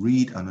able to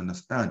read and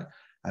understand.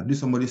 I believe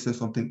somebody said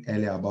something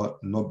earlier about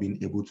not being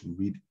able to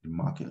read the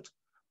market,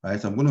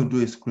 right? So I'm going to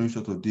do a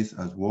screenshot of this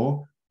as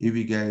well. If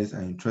you guys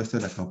are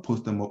interested, I can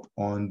post them up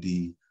on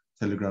the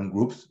Telegram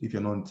groups. If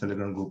you're not in the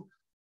Telegram group,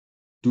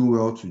 do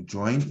well to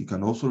join. You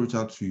can also reach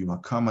out to your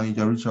account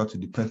manager, reach out to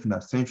the person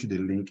that sent you the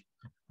link,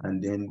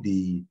 and then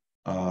the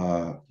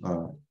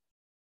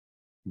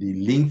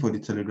link for the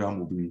Telegram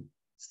will be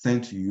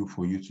sent to you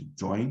for you to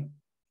join,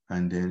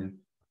 and then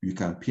you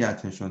can pay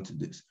attention to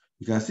this.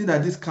 You can see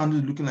that this candle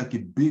is looking like a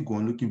big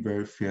one, looking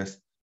very fierce,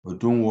 but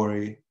don't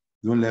worry,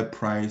 don't let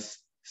price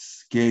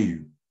scare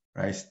you.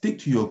 Right, stick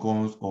to your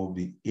guns of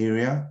the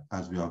area,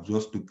 as we have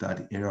just looked at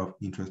the area of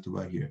interest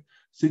over here.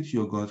 Stick to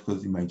your guns,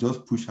 because you might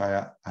just push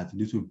higher at a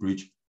little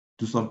bridge,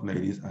 do something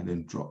like this, and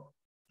then drop.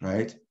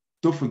 Right?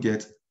 Don't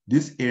forget,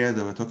 these areas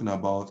that we're talking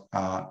about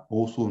are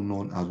also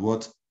known as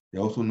what?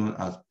 They're also known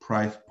as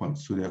price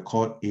points. So they're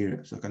called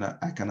areas. So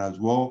I can as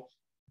well,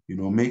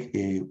 make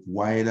a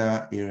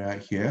wider area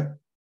here,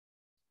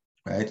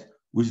 right?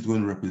 Which is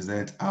going to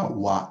represent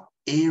our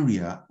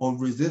area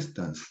of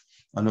resistance.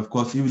 And of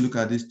course, if you look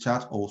at this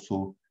chart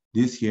also,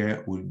 this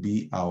here will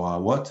be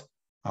our what?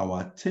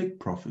 Our take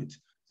profit. So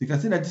you can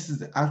see that this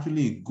is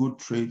actually a good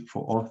trade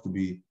for us to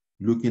be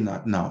looking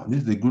at now.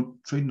 This is a good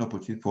trading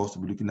opportunity for us to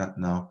be looking at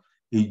now.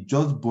 It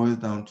just boils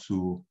down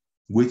to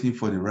waiting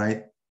for the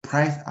right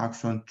price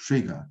action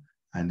trigger,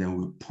 and then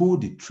we'll pull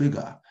the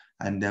trigger,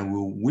 and then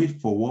we'll wait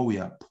for what we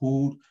are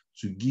pulled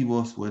to give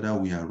us whether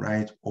we are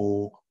right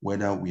or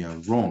whether we are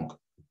wrong.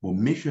 But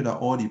make sure that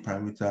all the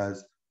parameters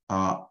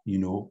are,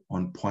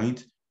 on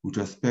point with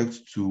respect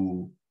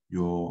to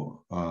your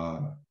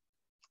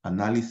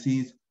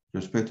analysis,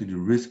 with respect to the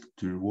risk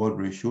to reward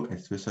ratio,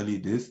 especially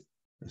this,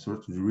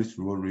 respect to the risk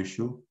reward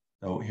ratio,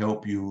 that will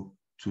help you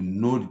to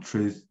know the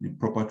trades, the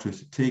proper trades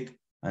to take,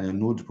 and then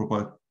know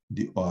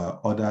the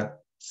other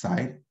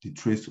side, the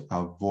trades to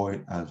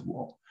avoid as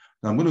well.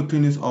 Now I'm going to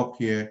clean this up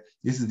here.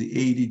 This is the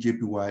AED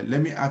JPY.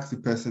 Let me ask the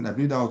person, I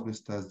believe that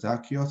was Mr.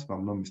 Zacchaeus, if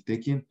I'm not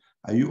mistaken.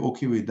 Are you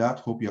okay with that?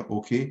 Hope you're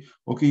okay.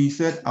 Okay, you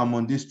said I'm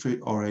on this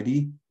trade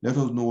already. Let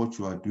us know what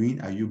you are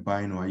doing. Are you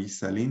buying or are you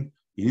selling?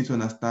 You need to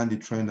understand the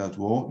trend as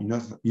well. You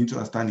need to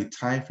understand the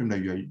time frame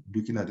that you are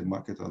looking at the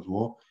market as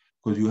well,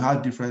 because you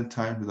have different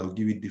times that will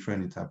give you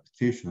different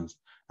interpretations.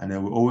 And I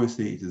will always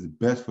say it is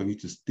best for you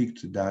to stick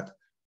to that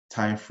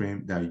time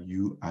frame that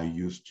you are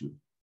used to,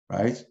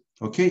 right?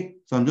 Okay,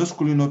 so I'm just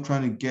scrolling up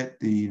trying to get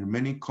the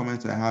remaining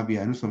comments I have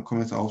here. I know some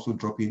comments are also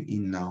dropping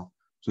in now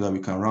so that we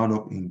can round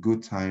up in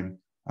good time.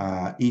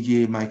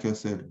 EJ Michael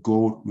said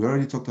gold. We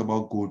already talked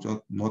about gold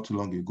just not too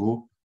long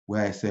ago,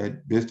 where I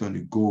said based on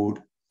the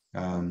gold,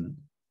 and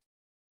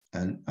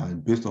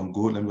based on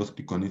gold, let me just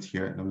click on it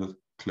here. Let me just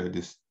clear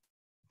this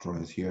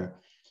drawings here.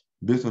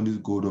 Based on this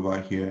gold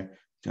over here,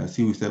 You can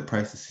see we said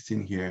price is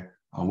sitting here,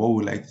 and what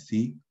we like to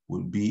see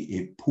would be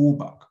a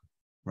pullback,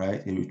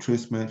 right? A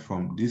retracement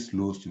from this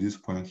lows to this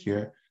point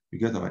here. We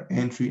get our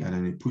entry, and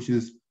then it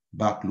pushes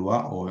back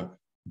lower or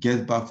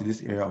gets back to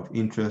this area of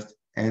interest,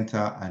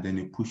 enter, and then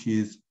it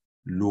pushes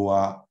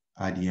lower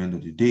at the end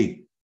of the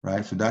day,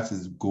 right? So that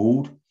is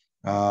gold.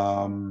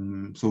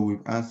 So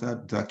we've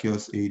answered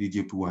Zacchaeus,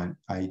 ADJP1,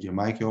 IJ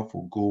Michael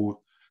for gold.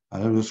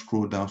 And let us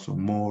scroll down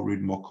some more,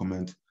 read more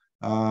comments.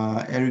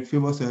 Eric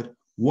Favor said,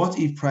 what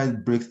if price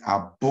breaks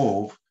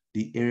above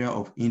the area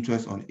of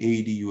interest on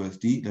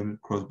AUD/USD? Let me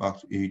cross back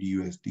to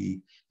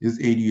AUD/USD. This is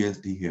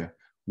AUD/USD here.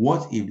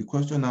 What if, the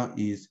question now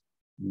is,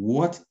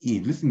 what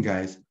if, listen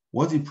guys,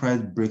 what if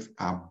price breaks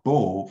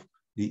above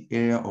the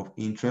area of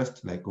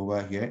interest, like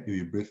over here,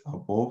 if it breaks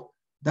above,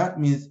 that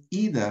means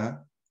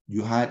either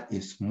you had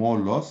a small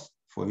loss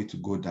for it to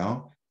go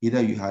down,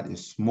 either you had a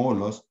small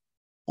loss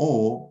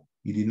or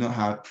you did not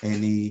have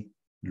any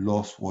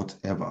loss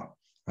whatever,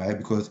 right?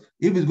 Because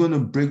if it's going to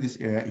break this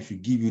area, it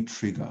should give you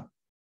trigger.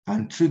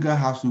 And trigger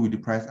has to do with the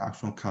price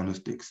action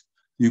candlesticks.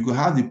 You could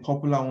have the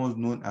popular ones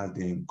known as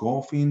the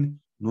engulfing,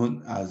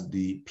 known as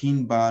the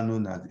pin bar,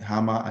 known as the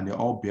hammer, and they're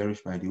all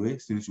bearish, by the way,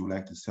 since you would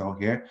like to sell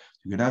here.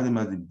 You can have them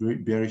as the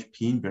bearish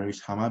pin,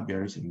 bearish hammer,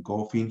 bearish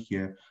engulfing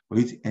here, for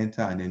you to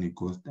enter and then it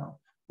goes down.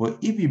 But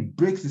if it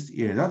breaks this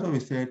area, that's what we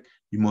said,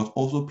 you must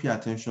also pay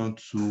attention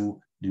to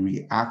the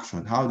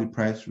reaction, how the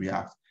price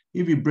reacts.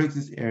 If it breaks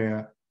this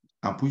area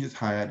and pushes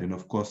higher, then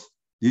of course,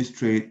 this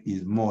trade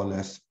is more or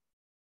less,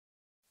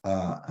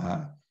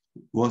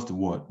 what's the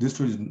word? This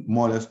trade is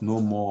more or less no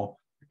more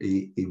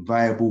a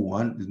viable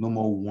one. There's no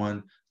more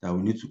one that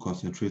we need to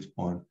concentrate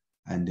on.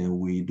 And then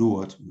we do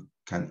what? We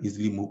can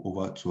easily move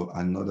over to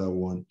another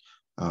one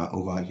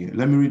over here.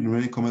 Let me read the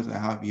remaining comments I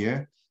have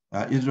here.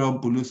 Israel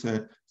Bulu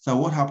said, so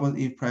what happens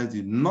if price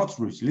did not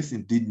reach,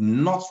 listen, did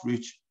not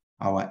reach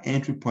our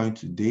entry point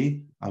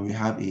today and we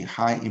have a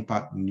high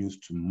impact news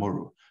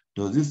tomorrow?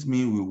 Does this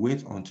mean we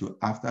wait until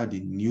after the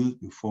news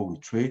before we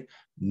trade?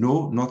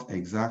 No, not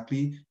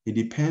exactly. It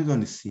depends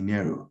on the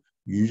scenario.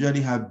 You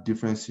usually have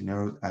different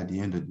scenarios at the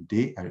end of the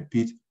day. I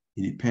repeat,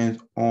 it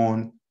depends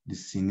on the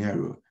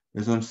scenario.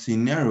 There's some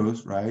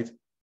scenarios, right?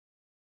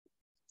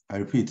 I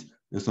repeat,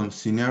 there's some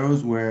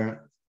scenarios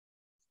where,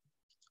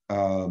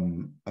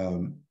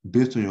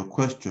 based on your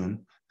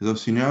question, there's some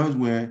scenarios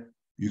where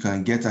you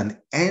can get an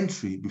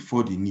entry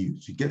before the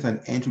news. You get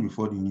an entry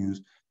before the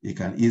news, you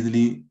can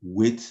easily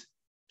wait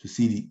to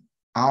see the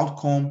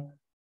outcome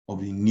of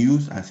the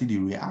news and see the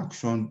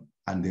reaction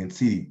and then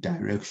see the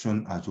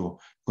direction as well.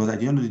 Because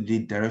at the end of the day,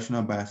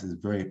 directional bias is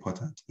very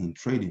important in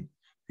trading.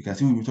 You can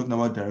see we've been talking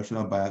about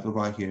directional bias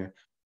over here,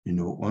 you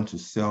know, want to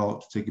sell,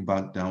 to take it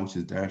back down, which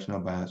is directional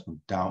bias of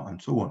down and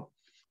so on,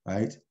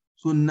 right?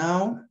 So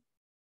now,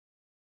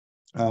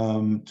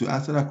 to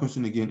answer that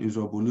question again,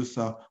 Israel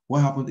Bolusa,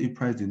 what happens if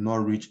price did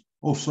not reach?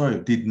 Oh, sorry,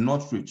 did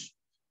not reach.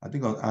 I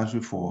think I was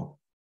answering for,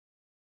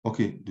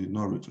 okay, did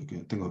not reach. Okay,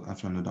 I think I was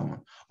answering another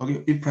one.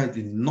 Okay, if price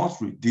did not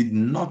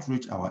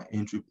reach our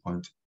entry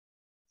point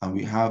and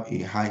we have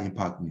a high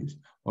impact news.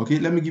 Okay,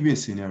 let me give you a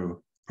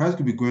scenario. Price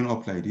could be going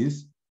up like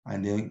this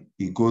and then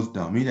it goes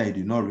down, meaning that it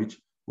did not reach.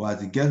 Well,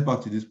 as it gets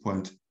back to this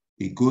point,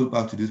 it goes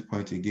back to this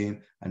point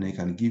again, and then it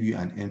can give you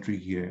an entry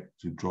here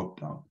to drop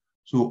down.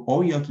 So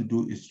all you have to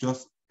do is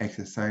just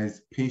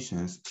exercise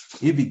patience.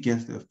 If it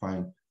gets there,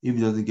 fine. If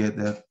it doesn't get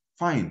there,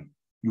 fine.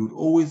 You would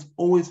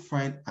always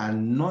find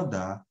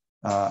another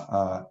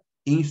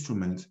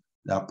instrument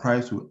that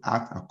price will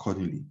act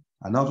accordingly.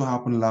 And that's what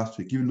happened last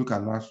week. If you look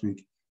at last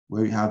week,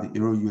 where we have the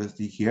Euro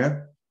USD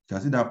here, you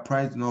can see that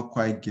price did not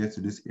quite get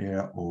to this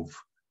area of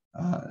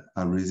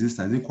a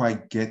resistance. It didn't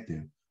quite get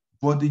there.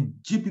 But the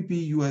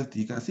GBP USD,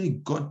 you can see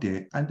it got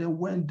there and then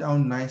went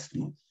down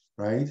nicely,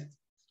 right?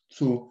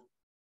 So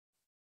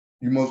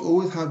you must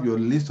always have your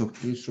list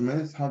of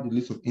instruments, have the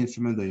list of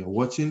instruments that you're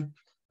watching,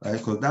 right?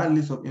 Because that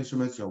list of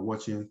instruments you're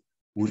watching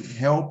would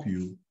help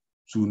you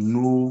to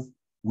know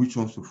which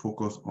ones to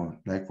focus on.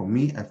 Like for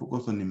me, I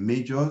focus on the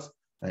majors,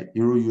 like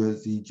Euro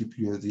USD, GBP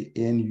USD,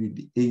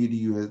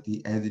 AUD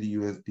USD, NZD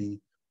USD,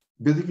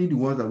 basically the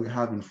ones that we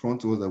have in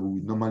front of us that we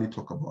would normally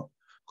talk about.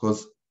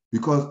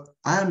 Because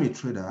I am a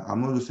trader,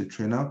 I'm not just a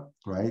trainer,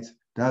 right?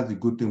 That's the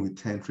good thing with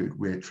 10 Trade,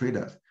 we're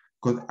traders.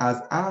 Because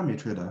as I am a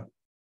trader,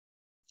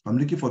 I'm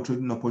looking for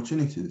trading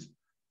opportunities.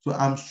 So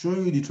I'm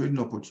showing you the trading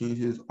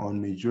opportunities on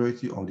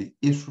majority of the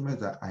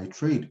instruments that I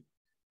trade,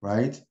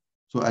 right?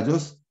 So I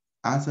just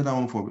answered that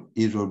one for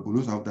Israel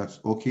Bulus. I hope that's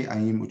okay. I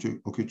am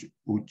Uche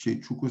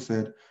Chukwu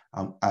said,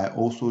 I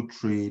also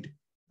trade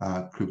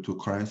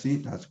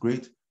cryptocurrency. That's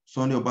great.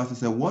 Sonny Obasi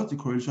said, what's the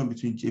correlation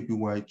between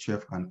JPY,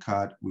 CHF, and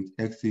CAD with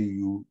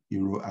XAU,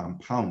 Euro, and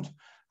Pound?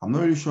 I'm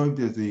not really sure if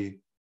there's a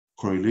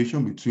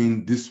correlation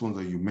between these ones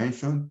that you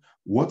mentioned.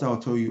 What I'll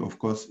tell you, of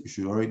course, you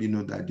should already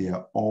know that they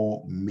are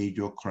all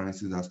major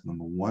currencies. That's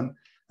number one.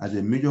 As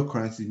a major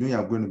currency, you know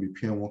you're going to be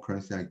paying one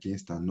currency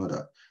against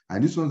another.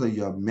 And this one that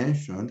you have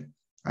mentioned,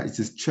 it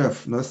is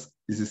CHF,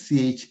 it's a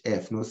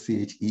CHF, not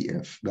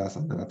CHEF. That's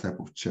another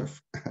type of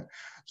CHF.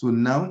 So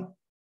now,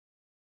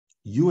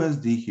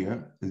 USD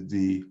here is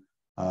the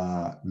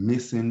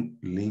missing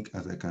link,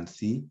 as I can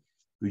see.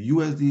 The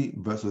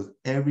USD versus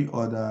every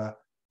other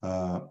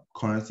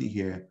currency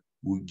here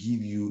will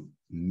give you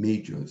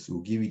majors.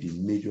 Will give you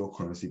the major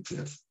currency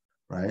pairs,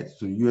 right?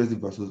 So USD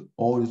versus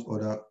all these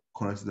other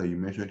currencies that you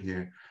mentioned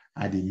here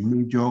are the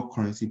major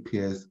currency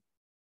pairs,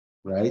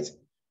 right,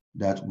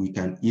 that we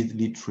can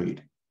easily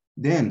trade.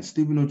 Then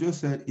Stephen Ojo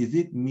said, is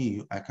it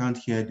me? I can't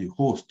hear the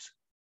host.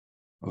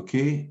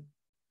 Okay.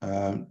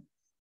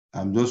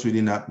 I'm just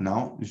reading that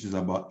now. This is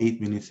about 8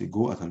 minutes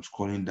ago as I'm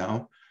scrolling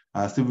down.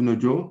 Stephen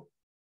Ojo,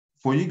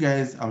 for you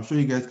guys, I'm sure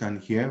you guys can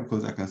hear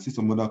because I can see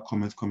some other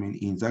comments coming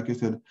in. Zaki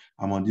said,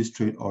 I'm on this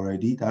trade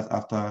already. That's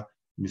after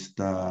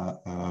Mr.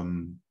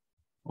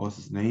 What's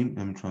his name?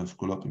 Let me try and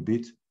scroll up a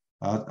bit.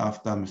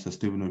 After Mr.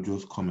 Stephen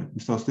Ojo's comment.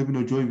 Mr. Stephen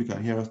Ojo, if you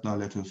can hear us now,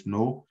 let us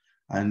know.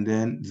 And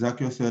then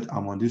Zaki said,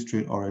 I'm on this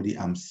trade already.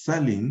 I'm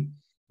selling.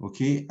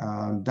 Okay.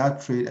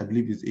 That trade, I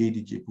believe, is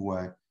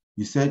ADJPY.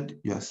 You said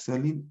you're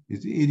selling.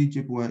 Is it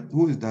ADJPY?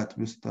 Who is that?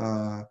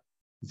 Mr.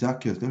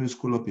 Zacchaeus. Let me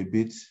scroll up a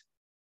bit.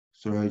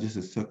 Sorry, just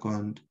a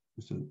second.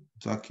 Mr.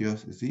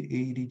 Zacchaeus. Is it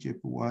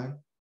ADJPY?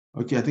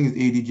 Okay, I think it's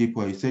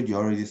ADJPY. You said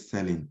you're already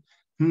selling.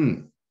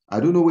 I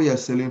don't know where you're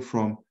selling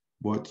from,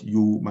 but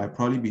you might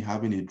probably be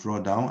having a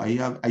drawdown. Are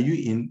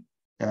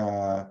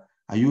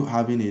you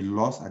having a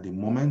loss at the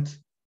moment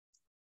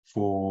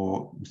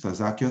for Mr.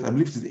 Zacchaeus? I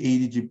believe it's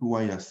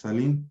ADJPY you're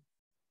selling.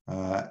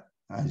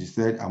 As you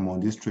said, I'm on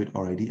this trade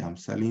already. I'm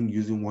selling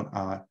using 1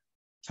 hour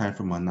time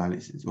frame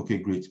analysis. Okay,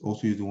 great.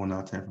 Also using 1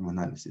 hour time frame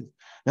analysis.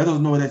 Let us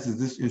know whether it is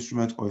this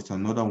instrument or it's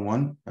another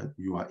one that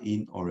you are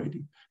in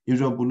already.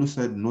 Israel Bulu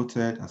said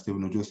noted, and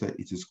Stephen Ojo said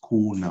it is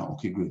cool now.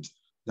 Okay, great.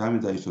 That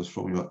means that it was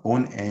from your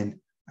own end,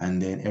 and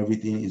then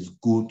everything is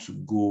good to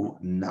go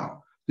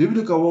now. So if you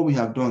look at what we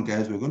have done,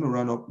 guys, we're going to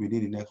round up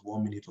within the next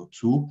 1 minute or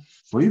two.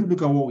 But if you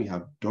look at what we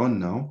have done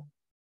now,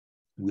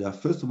 we have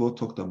first of all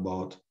talked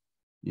about,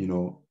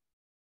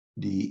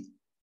 the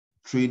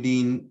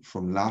trading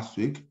from last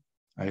week.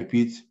 I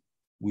repeat,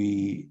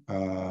 we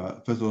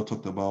first of all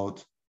talked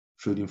about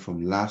trading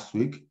from last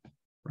week,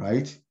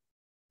 right?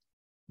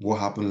 What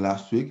happened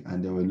last week,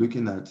 and then we're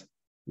looking at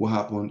what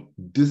happened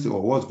this,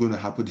 or what's going to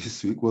happen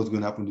this week, what's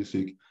going to happen this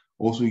week,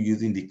 also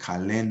using the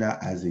calendar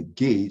as a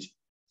gauge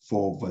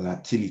for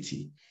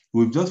volatility.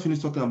 We've just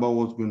finished talking about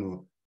what's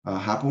going to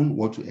happen,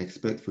 what to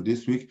expect for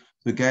this week.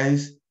 So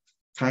guys,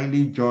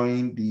 kindly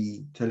join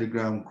the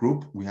Telegram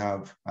group. We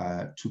have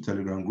 2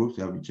 Telegram groups.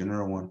 We have a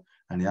general one,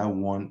 and they have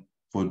one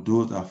for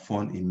those that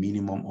fund a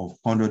minimum of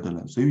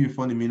 $100. So if you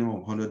fund a minimum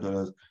of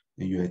 $100,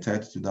 then you're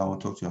entitled to that one.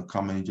 Talk to your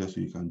account manager so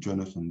you can join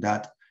us on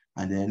that.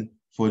 And then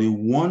for the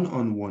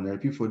one-on-one, I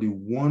repeat, for the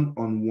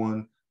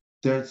one-on-one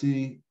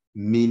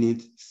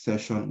 30-minute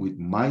session with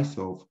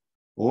myself,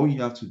 all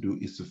you have to do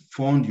is to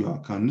fund your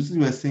account. This is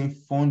why we're saying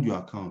fund your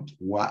account.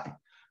 Why?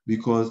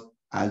 Because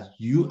as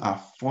you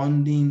are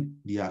funding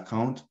the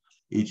account,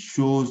 it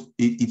shows,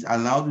 it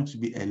allows you to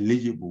be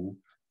eligible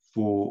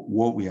for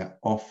what we are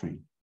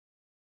offering.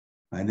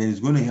 And then it's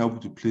going to help you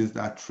to place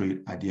that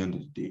trade at the end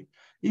of the day.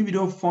 If you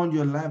don't fund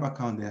your live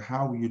account, then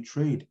how will you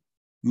trade?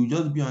 You'll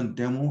just be on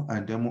demo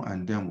and demo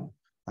and demo.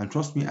 And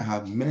trust me, I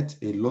have met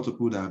a lot of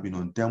people that have been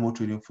on demo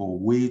trading for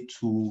way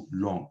too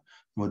long.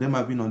 Some of them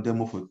have been on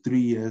demo for 3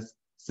 years,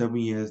 7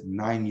 years,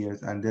 9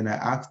 years. And then I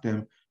asked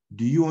them,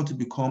 do you want to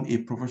become a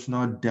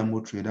professional demo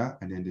trader?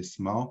 And then they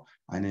smile,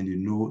 and then they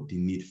know the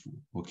needful,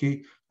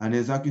 okay? And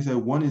then Zaki said,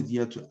 one is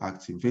here to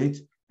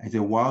activate, and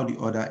said, while the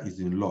other is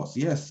in loss.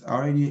 Yes, I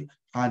already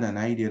had an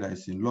idea that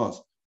it's in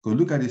loss. Because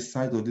look at the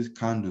size of these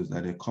candles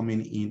that are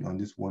coming in on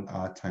this 1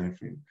 hour time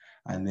frame.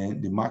 And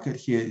then the market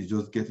here is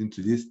just getting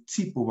to this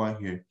tip over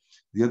here.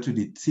 Get to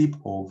the tip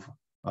of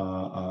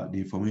the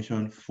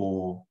information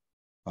for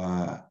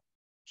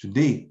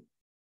today.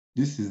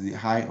 This is the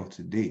high of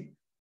today,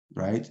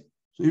 right?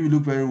 So if you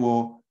look very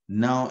well,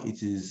 now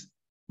it is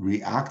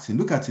reacting.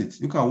 Look at it.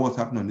 Look at what's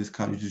happening on this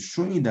candle. It is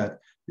showing that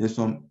there's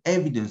some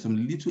evidence,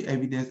 some little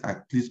evidence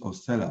at least of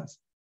sellers.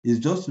 It's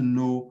just to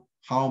know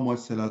how much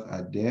sellers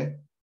are there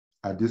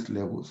at this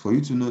level. For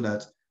you to know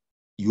that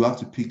you have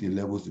to pick the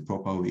levels the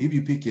proper way. If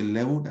you pick a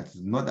level that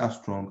is not that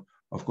strong,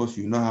 of course,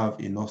 you not have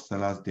enough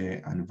sellers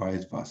there and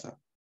vice versa.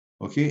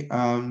 Okay,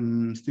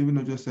 Stephen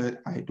Ojo said,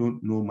 I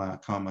don't know my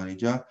account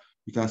manager.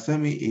 You can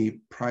send me a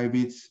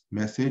private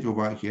message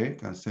over here. You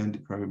can send a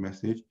private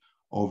message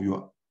of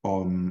your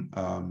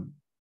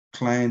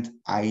client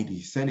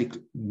ID. Send a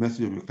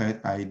message of your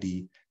client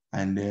ID,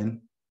 and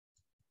then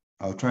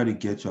I'll try to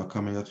get your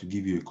account manager to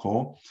give you a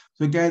call.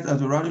 So guys,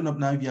 as we're rounding up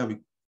now, if you have a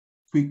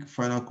quick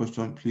final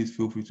question, please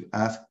feel free to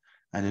ask.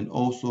 And then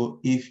also,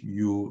 if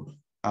you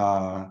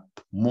are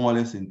more or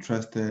less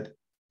interested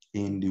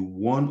in the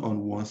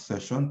one-on-one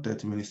session,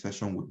 30-minute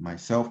session with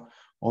myself,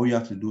 all you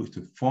have to do is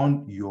to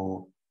fund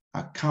your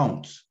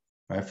account,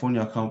 right? Fund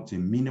your account to a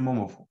minimum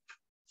of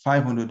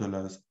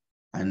 $500,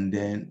 and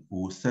then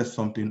we'll set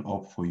something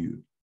up for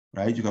you,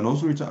 right? You can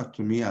also reach out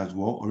to me as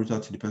well, or reach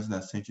out to the person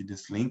that sent you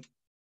this link,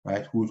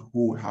 right? Who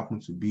would happen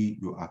to be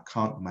your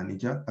account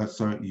manager,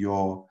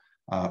 your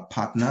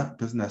partner,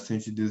 person that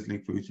sent you this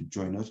link for you to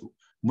join us, will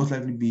most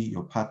likely be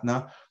your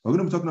partner. We're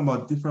going to be talking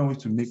about different ways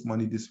to make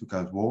money this week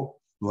as well.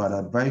 So I'd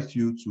advise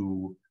you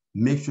to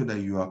make sure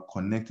that you are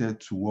connected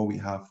to what we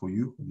have for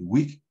you for the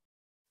week,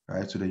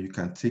 right? So that you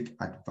can take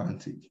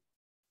advantage,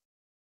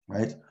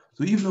 right?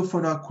 So if no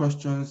further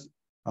questions,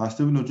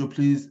 Stephen Ojo,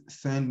 please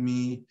send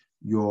me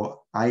your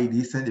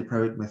ID, send a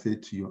private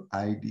message to your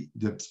ID,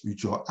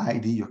 with your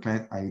ID, your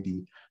client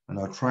ID, and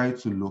I'll try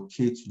to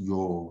locate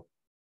your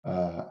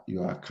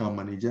account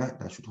manager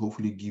that should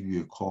hopefully give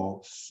you a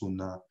call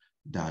sooner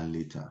than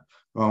later.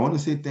 Well, I want to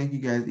say thank you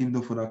guys. Even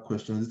though further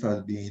questions, this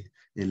has been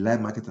a live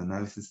market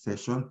analysis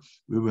session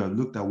where we have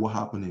looked at what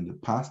happened in the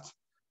past,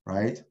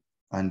 right?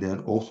 And then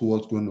also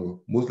what's going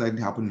to most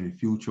likely happen in the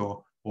future,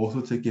 also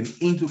taking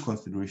into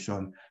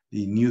consideration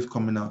the news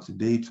coming out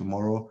today,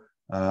 tomorrow,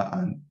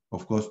 and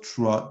of course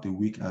throughout the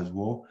week as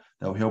well.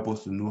 That will help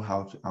us to know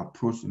how to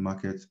approach the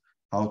market,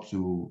 how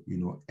to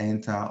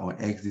enter or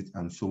exit,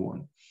 and so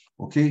on.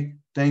 Okay,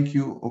 thank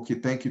you. Okay,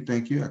 thank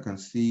you. I can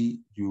see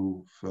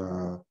you've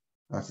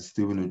that's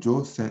Stephen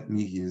Ojo sent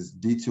me his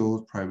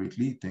details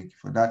privately. Thank you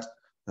for that.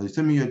 As you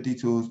send me your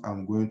details,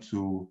 I'm going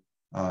to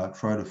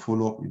try to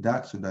follow up with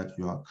that so that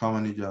your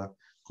account manager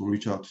could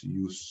reach out to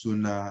you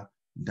sooner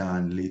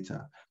than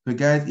later. So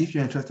guys, if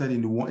you're interested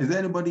in is there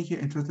anybody here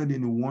interested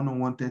in a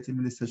one-on-one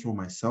 30-minute session with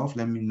myself?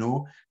 Let me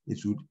know.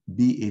 It would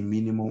be a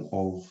minimum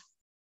of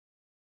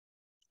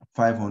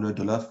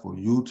 $500 for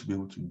you to be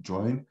able to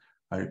join.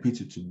 I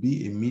repeat, it to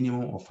be a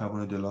minimum of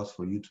 $500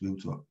 for you to be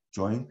able to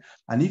join.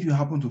 And if you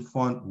happen to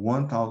fund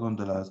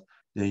 $1,000,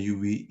 then you'll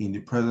be in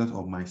the presence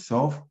of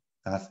myself.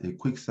 That's a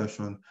quick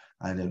session.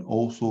 And then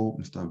also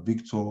Mr.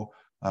 Victor,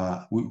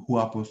 who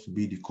happens to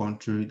be the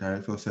country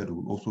director, said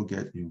will also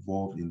get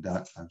involved in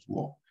that as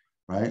well,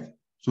 right?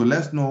 So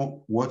let's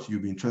know what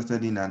you'll be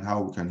interested in and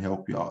how we can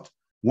help you out.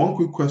 One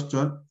quick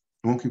question.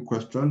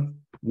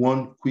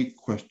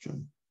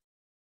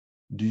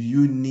 Do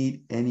you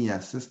need any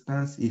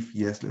assistance? If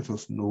yes, let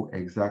us know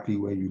exactly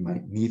where you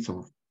might need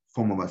some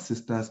form of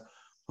assistance,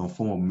 some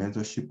form of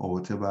mentorship, or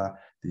whatever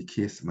the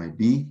case might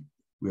be.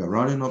 We are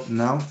rounding up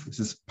now. This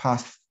is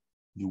past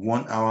the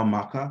 1 hour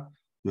marker.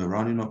 We're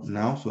rounding up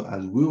now. So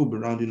as we will be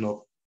rounding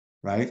up,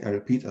 right? I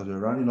repeat, as we're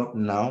rounding up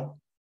now,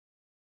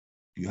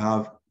 if you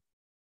have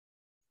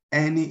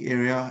any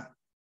area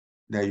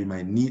that you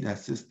might need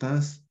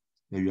assistance,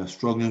 that you are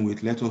struggling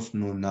with, let us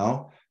know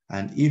now.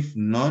 And if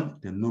none,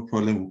 then no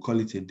problem, we'll call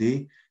it a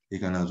day. You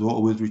can as well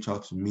always reach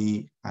out to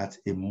me at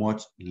a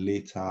much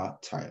later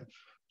time.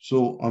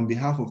 So on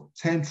behalf of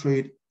 10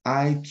 Trade,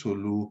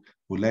 Tolu,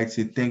 would like to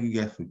say thank you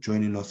guys for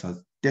joining us. It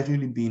has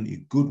definitely been a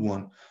good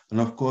one. And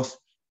of course,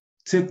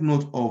 take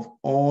note of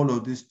all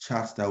of these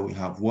charts that we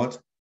have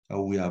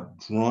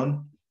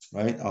drawn,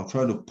 right? I'll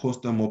try to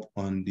post them up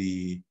on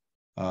the,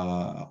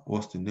 I'll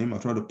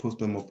try to post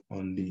them up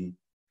on the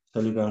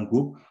Telegram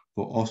group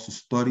for us to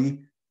study,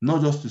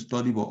 not just to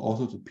study, but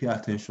also to pay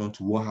attention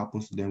to what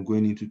happens to them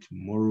going into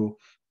tomorrow,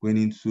 going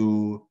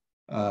into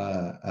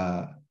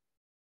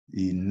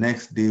the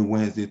next day,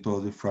 Wednesday,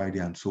 Thursday, Friday,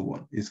 and so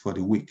on. It's for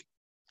the week,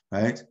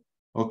 right?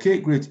 Okay,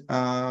 great.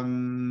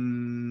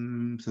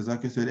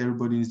 Sasaki said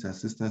everybody needs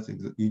assistance,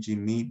 e.g.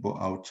 me, but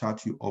I'll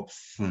chat you up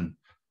soon.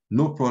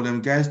 No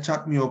problem, guys.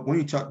 Chat me up. When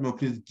you chat me up,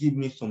 please give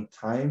me some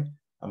time.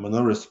 I may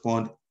not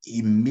respond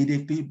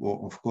immediately, but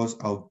of course,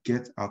 I'll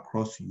get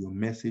across your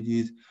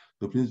messages.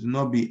 So please do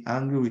not be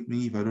angry with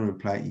me if I don't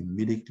reply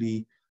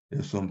immediately.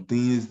 There's some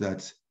things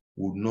that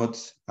would not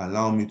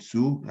allow me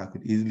to, that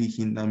could easily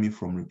hinder me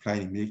from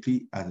replying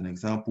immediately. As an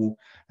example,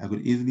 I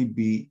could easily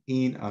be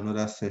in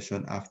another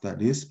session after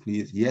this,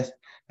 please. Yes,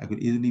 I could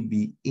easily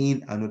be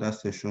in another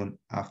session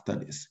after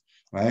this,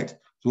 right?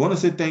 So I want to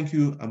say thank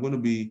you. I'm going to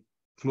be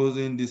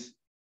closing this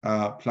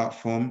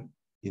platform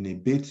in a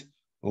bit.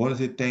 I want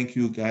to say thank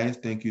you, guys.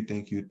 Thank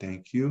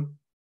you.